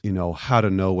of, how to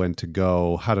know when to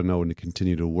go, how to know when to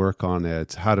continue to work on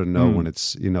it, how to know when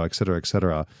it's, et cetera, et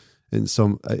cetera. And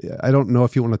so I don't know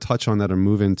if you want to touch on that or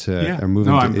move into I'm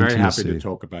very intimacy. happy to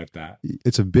talk about that.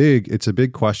 It's a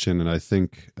big question, and I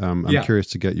think I'm curious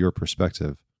to get your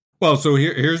perspective. Well, so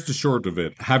here's the short of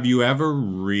it. Have you ever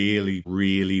really,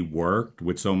 really worked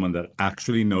with someone that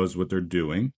actually knows what they're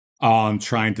doing on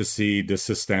trying to see the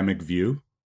systemic view?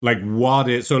 Like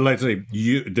so let's say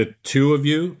the two of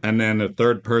you, and then a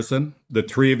third person, the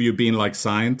three of you being like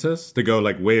scientists to go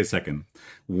like, wait a second,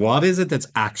 what is it that's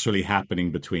actually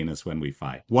happening between us when we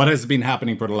fight? What has been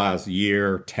happening for the last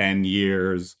year, 10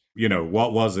 years?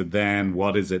 What was it then?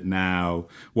 What is it now?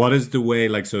 What is the way,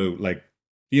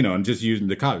 I'm just using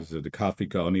the coffee. So the coffee,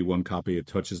 only one copy, it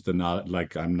touches the not,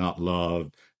 like I'm not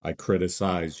loved. I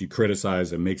criticize. You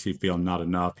criticize, it makes you feel not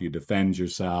enough. You defend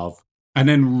yourself. And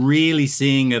then really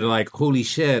seeing it like, holy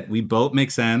shit, we both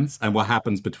make sense. And what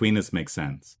happens between us makes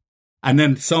sense. And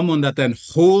then someone that then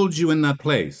holds you in that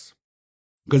place,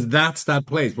 because that's that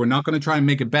place. We're not going to try and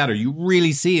make it better. You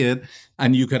really see it.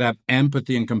 And you could have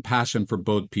empathy and compassion for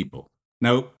both people.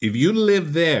 Now, if you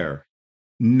live there,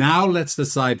 now let's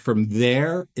decide from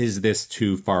there, is this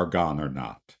too far gone or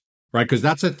not? Right? Because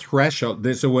that's a threshold.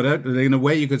 So in a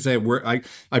way you could say,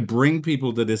 I bring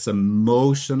people to this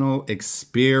emotional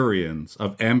experience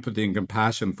of empathy and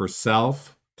compassion for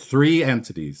self, three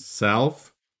entities,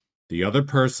 self, the other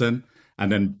person,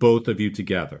 and then both of you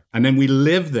together. And then we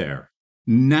live there.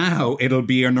 Now it'll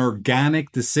be an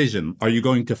organic decision. Are you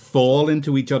going to fall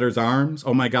into each other's arms?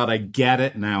 Oh my God, I get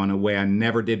it now in a way I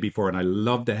never did before. And I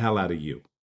love the hell out of you.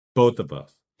 Both of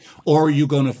us. Or are you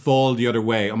going to fall the other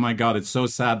way? Oh my God, it's so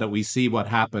sad that we see what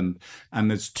happened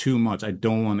and it's too much. I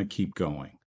don't want to keep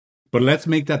going. But let's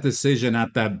make that decision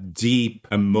at that deep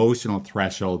emotional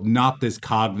threshold, not this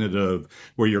cognitive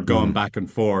where you're going back and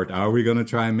forth. Are we going to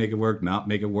try and make it work? Not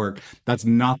make it work? That's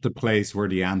not the place where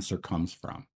the answer comes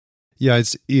from. Yeah,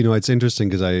 it's interesting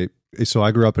because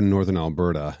I grew up in Northern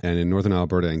Alberta, and in Northern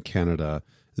Alberta in Canada,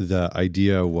 the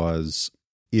idea was,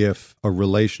 if a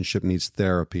relationship needs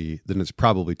therapy, then it's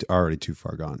probably already too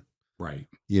far gone. Right.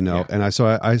 And I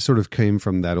sort of came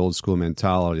from that old school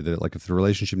mentality that like if the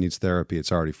relationship needs therapy, it's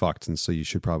already fucked. And so you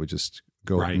should probably just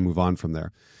go and move on from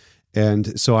there.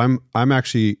 And so I'm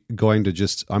actually going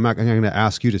to I'm going to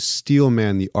ask you to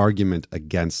steelman the argument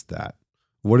against that.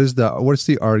 What's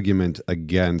the argument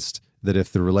against that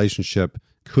if the relationship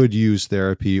could use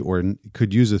therapy or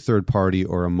could use a third party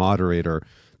or a moderator,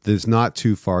 that is not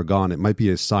too far gone? It might be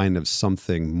a sign of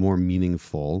something more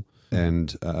meaningful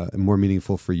and more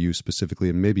meaningful for you specifically,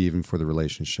 and maybe even for the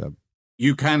relationship.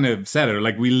 You kind of said it.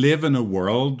 Like, we live in a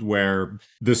world where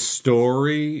the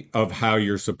story of how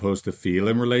you're supposed to feel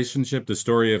in relationship, the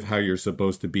story of how you're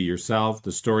supposed to be yourself,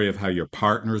 the story of how your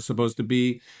partner is supposed to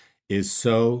be is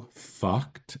so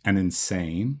fucked and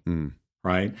insane,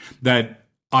 right? That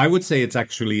I would say it's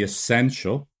actually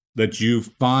essential that you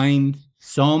find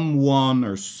someone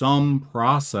or some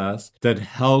process that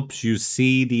helps you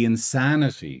see the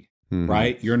insanity,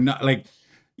 right? You're not like,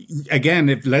 again,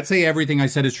 if let's say everything I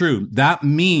said is true, that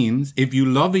means if you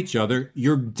love each other,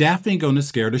 you're definitely going to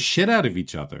scare the shit out of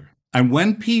each other. And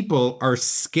when people are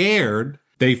scared,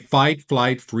 they fight,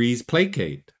 flight, freeze,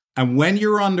 placate. And when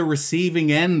you're on the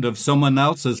receiving end of someone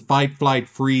else's fight, flight,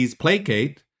 freeze,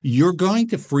 placate, you're going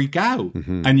to freak out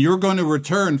and you're going to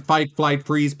return fight, flight,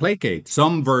 freeze, placate.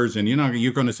 Some version,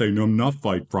 you're going to say, no, I'm not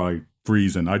fight, flight,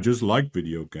 freezing. I just like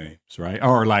video games, right?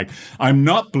 Or like, I'm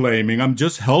not blaming. I'm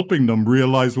just helping them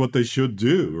realize what they should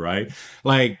do, right?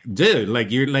 Like, dude, like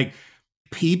you're like,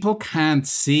 people can't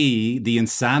see the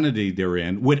insanity they're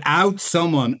in without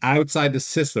someone outside the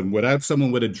system, without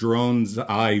someone with a drone's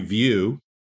eye view.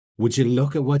 Would you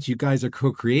look at what you guys are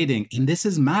co-creating? And this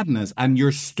is madness. And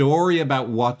your story about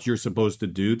what you're supposed to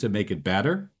do to make it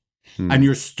better, and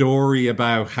your story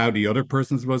about how the other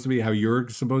person's supposed to be, how you're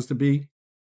supposed to be,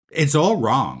 it's all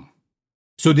wrong.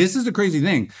 So this is the crazy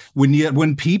thing.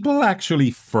 When people actually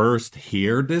first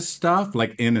hear this stuff,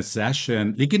 like in a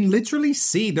session, you can literally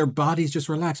see their bodies just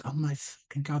relax. Oh my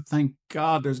fucking God, thank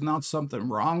God there's not something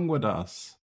wrong with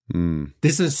us.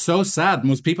 This is so sad.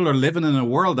 Most people are living in a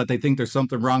world that they think there's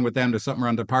something wrong with them, there's something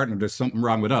wrong with their partner, there's something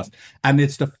wrong with us. And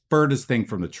it's the furthest thing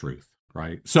from the truth,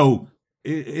 right? So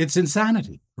it's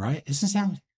insanity, right? It's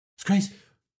insanity. It's crazy,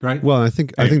 right? Well, I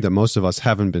think that most of us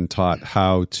haven't been taught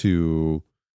how to.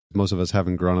 Most of us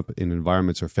haven't grown up in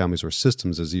environments or families or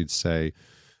systems, as you'd say,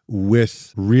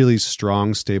 with really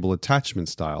strong, stable attachment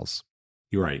styles.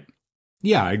 You're right.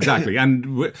 Yeah, exactly.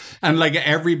 and like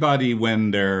everybody,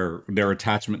 when their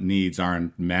attachment needs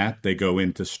aren't met, they go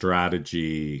into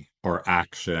strategy or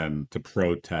action to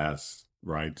protest,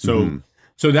 right? So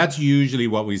so that's usually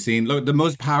what we've seen. Look, the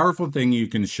most powerful thing you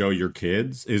can show your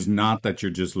kids is not that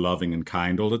you're just loving and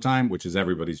kind all the time, which is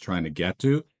everybody's trying to get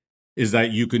to, is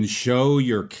that you can show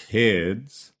your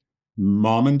kids,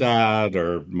 mom and dad,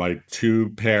 or my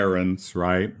two parents,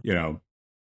 right? You know,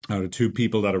 the two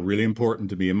people that are really important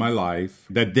to me in my life,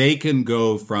 that they can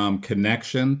go from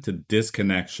connection to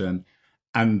disconnection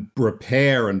and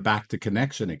repair and back to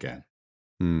connection again.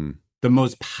 The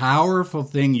most powerful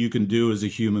thing you can do as a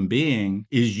human being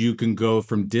is you can go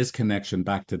from disconnection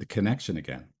back to the connection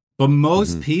again. But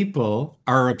most people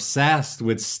are obsessed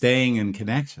with staying in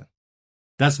connection.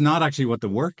 That's not actually what the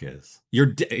work is.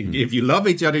 If you love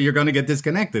each other, you're going to get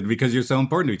disconnected because you're so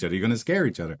important to each other. You're going to scare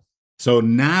each other. So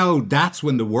now that's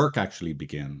when the work actually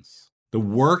begins. The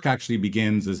work actually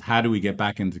begins is, how do we get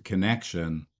back into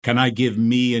connection? Can I give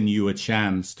me and you a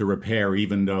chance to repair,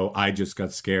 even though I just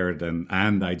got scared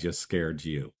and I just scared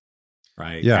you?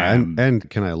 Right. Yeah. And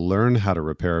can I learn how to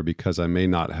repair, because I may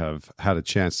not have had a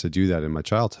chance to do that in my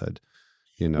childhood?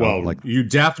 You know, well, you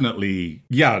definitely,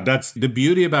 that's the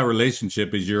beauty about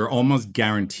relationship, is you're almost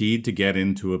guaranteed to get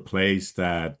into a place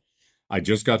that I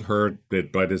just got hurt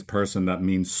by this person that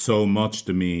means so much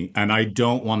to me, and I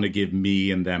don't want to give me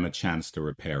and them a chance to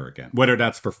repair again. Whether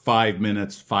that's for 5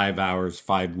 minutes, 5 hours,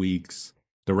 5 weeks,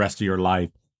 the rest of your life,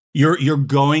 you're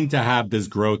going to have this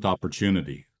growth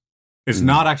opportunity. It's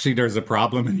not actually there's a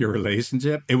problem in your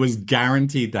relationship. It was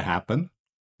guaranteed to happen.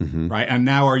 Right. And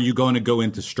now, are you going to go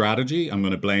into strategy? I'm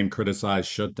going to blame, criticize,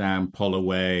 shut down, pull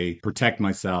away, protect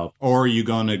myself. Or are you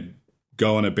going to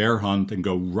go on a bear hunt and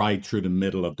go right through the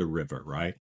middle of the river,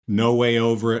 right? No way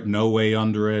over it, no way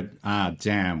under it. Ah,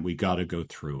 damn, we got to go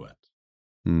through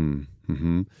it.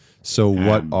 So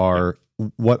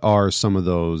what are some of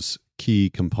those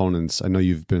key components? I know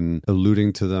you've been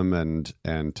alluding to them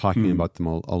and talking about them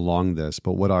along this,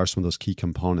 but what are some of those key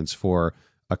components for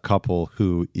a couple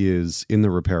who is in the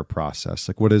repair process?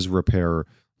 Like, what does repair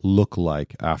look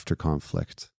like after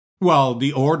conflict? Well,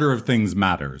 the order of things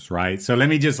matters, right? So let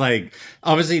me just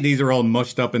obviously these are all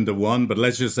mushed up into one, but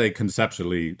let's just say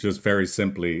conceptually, just very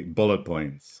simply, bullet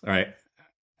points, all right?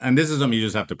 And this is something you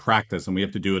just have to practice, and we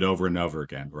have to do it over and over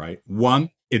again, right?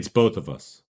 1, it's both of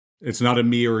us. It's not a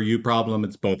me or you problem,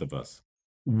 it's both of us.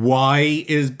 Why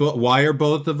are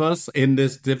both of us in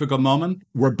this difficult moment?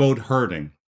 We're both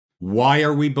hurting. Why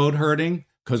are we both hurting?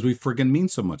 Because we friggin' mean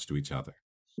so much to each other.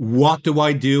 What do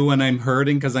I do when I'm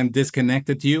hurting because I'm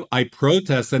disconnected to you? I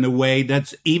protest in a way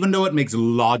that's, even though it makes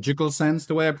logical sense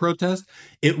the way I protest,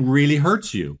 it really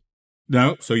hurts you.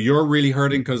 No, so you're really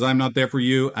hurting because I'm not there for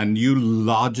you, and you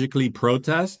logically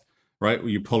protest, right?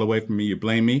 You pull away from me, you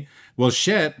blame me. Well,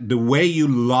 shit, the way you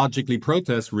logically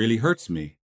protest really hurts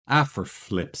me. For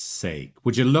flip's sake,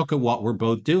 would you look at what we're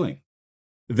both doing?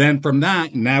 Then from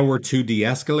that, now we're two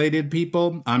de-escalated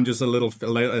people. I'm just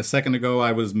a second ago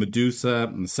I was Medusa,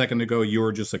 and a second ago you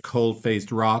were just a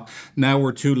cold-faced rock. Now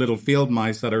we're two little field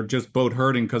mice that are just both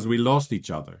hurting because we lost each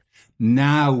other.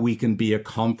 Now we can be a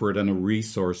comfort and a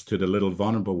resource to the little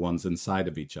vulnerable ones inside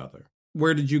of each other.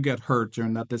 Where did you get hurt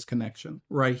during that disconnection?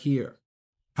 Right here.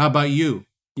 How about you?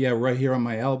 Yeah, right here on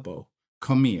my elbow.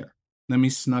 Come here. Let me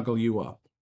snuggle you up.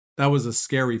 That was a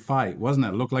scary fight, wasn't it?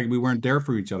 It looked like we weren't there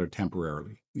for each other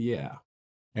temporarily. Yeah.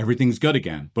 Everything's good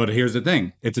again. But here's the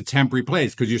thing. It's a temporary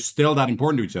place because you're still that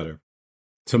important to each other.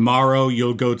 Tomorrow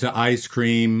you'll go to ice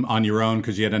cream on your own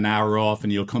because you had an hour off,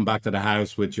 and you'll come back to the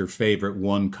house with your favorite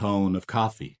 1 cone of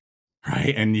coffee,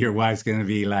 right? And your wife's going to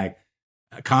be like,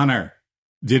 Connor,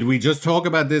 did we just talk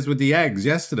about this with the eggs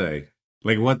yesterday?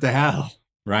 Like, what the hell,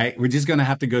 right? We're just going to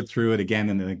have to go through it again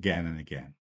and again and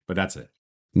again. But that's it.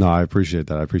 No, I appreciate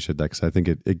that. Because I think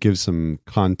it gives some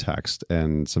context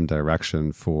and some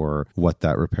direction for what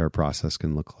that repair process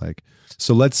can look like.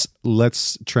 So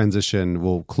let's transition.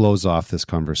 We'll close off this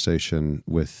conversation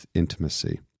with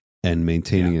intimacy and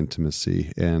maintaining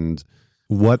intimacy. And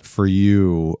what for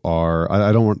you are,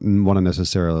 I don't want to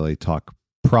necessarily talk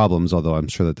problems, although I'm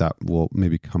sure that will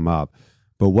maybe come up.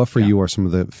 But what for you are some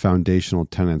of the foundational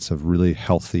tenets of really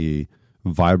healthy,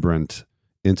 vibrant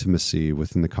intimacy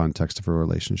within the context of a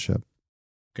relationship?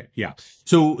 Okay, yeah.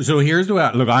 So here's the way.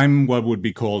 Look, I'm what would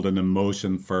be called an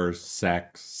emotion first,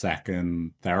 sex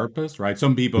second therapist, right?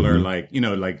 Some people are like,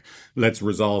 like let's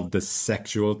resolve the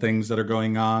sexual things that are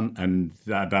going on, and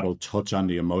that'll touch on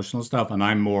the emotional stuff. And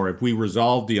I'm more, if we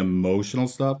resolve the emotional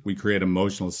stuff, we create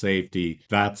emotional safety.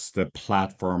 That's the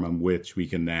platform on which we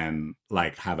can then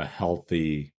like have a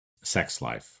healthy sex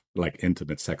life, like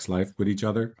intimate sex life with each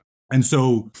other. And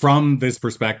so from this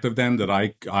perspective, then that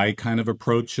I kind of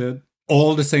approach it.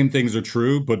 All the same things are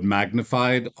true, but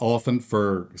magnified often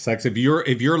for sex. If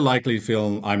you're likely to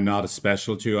feel I'm not as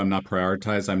special to you, I'm not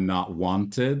prioritized, I'm not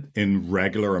wanted in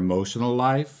regular emotional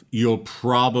life, you'll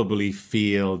probably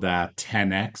feel that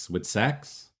 10x with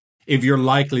sex. If you're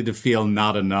likely to feel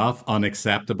not enough,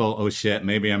 unacceptable, oh shit,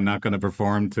 maybe I'm not going to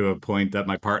perform to a point that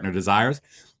my partner desires,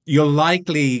 you'll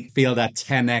likely feel that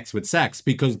 10x with sex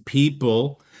because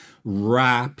people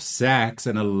wrap sex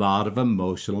in a lot of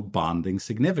emotional bonding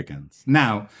significance.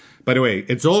 Now, by the way,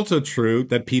 it's also true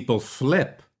that people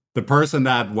flip. The person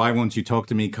that, why won't you talk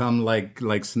to me, come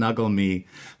like snuggle me,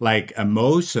 like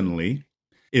emotionally,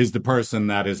 is the person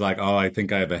that is like, oh, I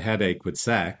think I have a headache with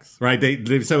sex, right?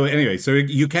 So anyway, so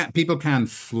people can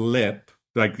flip.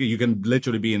 Like you can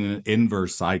literally be in an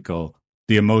inverse cycle.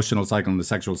 The emotional cycle and the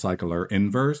sexual cycle are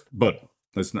inverse, but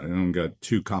I don't get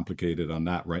too complicated on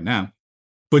that right now.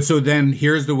 But so then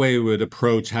here's the way we would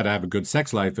approach how to have a good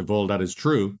sex life if all that is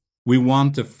true. We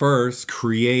want to first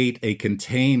create a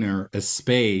container, a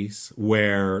space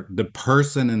where the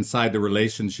person inside the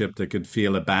relationship that could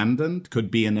feel abandoned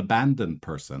could be an abandoned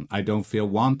person. I don't feel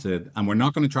wanted. And we're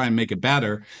not going to try and make it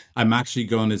better. I'm actually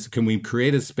going to, can we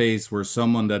create a space where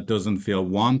someone that doesn't feel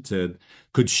wanted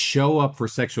could show up for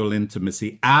sexual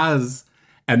intimacy as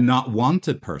a not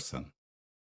wanted person?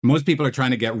 Most people are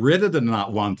trying to get rid of the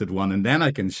not wanted one, and then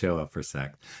I can show up for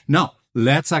sex. No,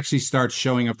 let's actually start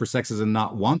showing up for sex as a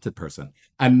not wanted person.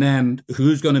 And then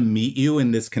who's going to meet you in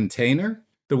this container?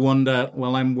 The one that,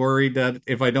 well, I'm worried that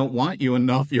if I don't want you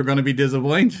enough, you're going to be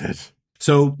disappointed.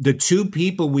 So the two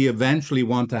people we eventually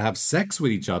want to have sex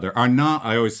with each other are not,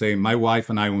 I always say, my wife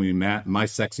and I, when we met, my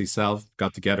sexy self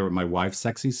got together with my wife's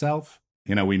sexy self.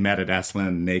 We met at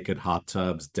Esalen, naked hot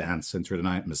tubs, dancing through the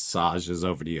night, massages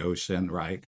over the ocean,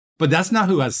 right? But that's not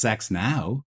who has sex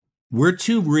now. We're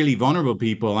two really vulnerable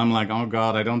people. I'm like, oh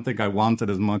God, I don't think I want it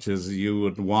as much as you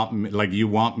would want me, like you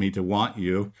want me to want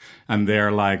you. And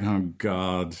they're like, oh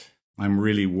God, I'm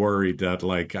really worried that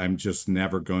like I'm just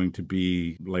never going to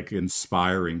be like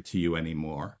inspiring to you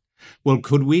anymore. Well,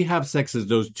 could we have sex as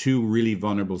those two really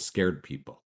vulnerable, scared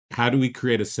people? How do we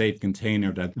create a safe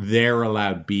container that they're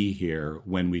allowed to be here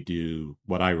when we do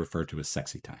what I refer to as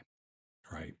sexy time,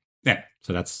 right? Yeah,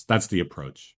 so that's the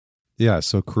approach. Yeah,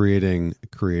 so creating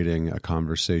a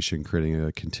conversation, creating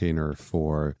a container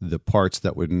for the parts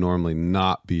that would normally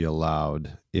not be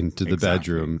allowed into the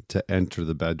bedroom to enter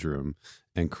the bedroom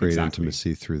and create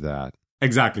intimacy through that.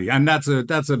 Exactly. And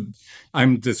that's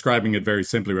I'm describing it very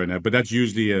simply right now, but that's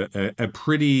usually a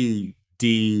pretty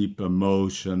deep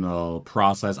emotional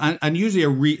process. And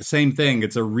usually same thing,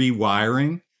 it's a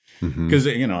rewiring. Because,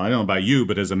 I don't know about you,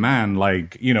 but as a man,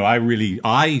 like,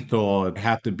 I thought it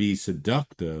had to be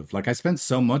seductive. Like I spent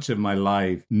so much of my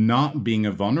life not being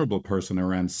a vulnerable person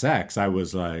around sex. I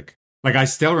was like I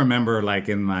still remember like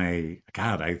in my,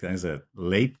 God, I was at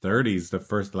late 30s, the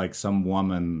first, like some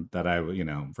woman that I,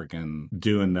 freaking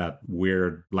doing that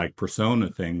weird like persona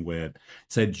thing with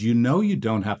said, you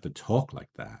don't have to talk like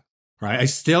that. Right. I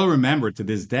still remember to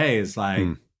this day, it's like,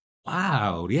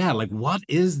 wow, yeah, like what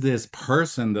is this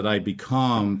person that I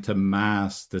become to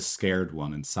mask the scared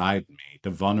one inside me, the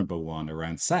vulnerable one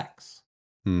around sex?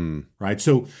 Right?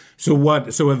 So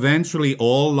eventually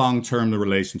all long-term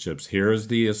relationships, here's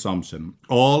the assumption,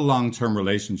 all long-term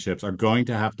relationships are going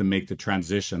to have to make the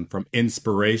transition from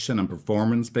inspiration and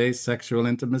performance-based sexual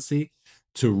intimacy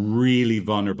to really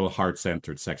vulnerable,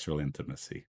 heart-centered sexual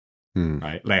intimacy.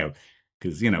 Right? Like,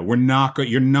 because, you're not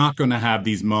going to have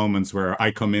these moments where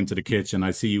I come into the kitchen, I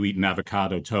see you eating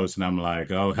avocado toast, and I'm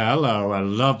like, oh, hello, I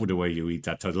love the way you eat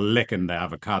that toast, licking the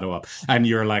avocado up. And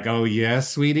you're like, oh,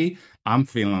 yes, sweetie, I'm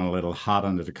feeling a little hot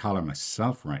under the collar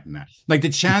myself right now. Like the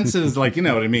chances, like, you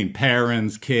know what I mean?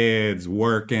 Parents, kids,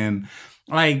 working.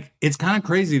 Like, it's kind of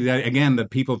crazy that, again,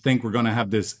 that people think we're going to have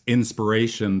this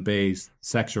inspiration-based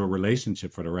sexual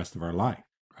relationship for the rest of our life.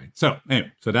 So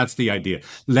anyway, so that's the idea.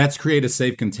 Let's create a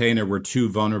safe container where two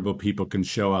vulnerable people can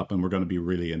show up, and we're going to be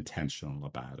really intentional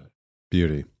about it.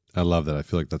 Beauty. I love that. I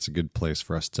feel like that's a good place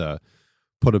for us to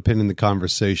put a pin in the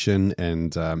conversation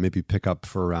and maybe pick up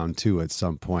for round 2 at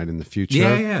some point in the future.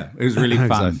 Yeah. It was really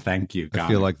fun. Thank you, I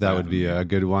feel like that would be a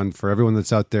good one for everyone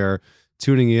that's out there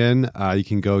tuning in. You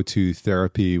can go to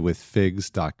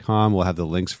therapywithfigs.com. We'll have the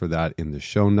links for that in the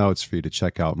show notes for you to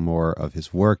check out more of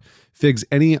his work. Figs,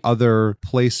 any other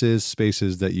places,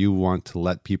 spaces that you want to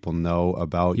let people know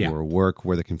about your work,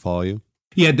 where they can follow you?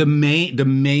 Yeah, the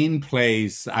main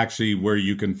place actually where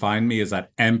you can find me is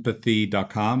at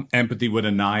empathy.com. Empathy with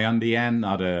an I on the end,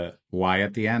 not a Y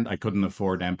at the end. I couldn't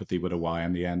afford empathy with a Y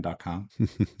on the end.com.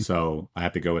 So I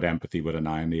had to go with empathy with an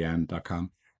I on the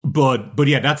end.com. But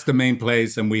yeah, that's the main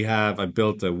place. And I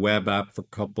built a web app for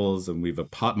couples, and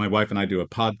my wife and I do a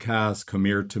podcast, Come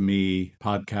Here to Me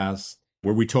podcast,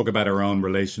 where we talk about our own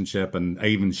relationship, and I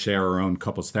even share our own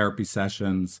couples therapy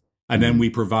sessions. And then we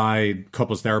provide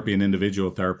couples therapy and individual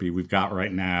therapy. We've got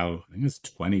right now, I think it's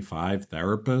 25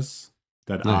 therapists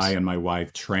that I and my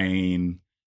wife train,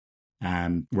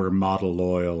 and we're model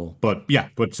loyal. But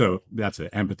so that's it,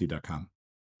 empathy.com.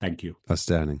 Thank you.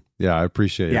 Outstanding. Yeah, I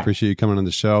appreciate it. I appreciate you coming on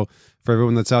the show. For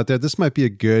everyone that's out there, this might be a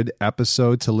good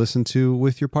episode to listen to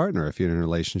with your partner if you're in a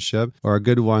relationship, or a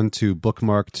good one to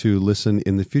bookmark to listen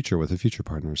in the future with a future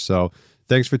partner. So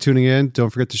thanks for tuning in. Don't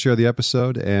forget to share the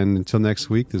episode. And until next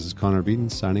week, this is Connor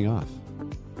Beaton signing off.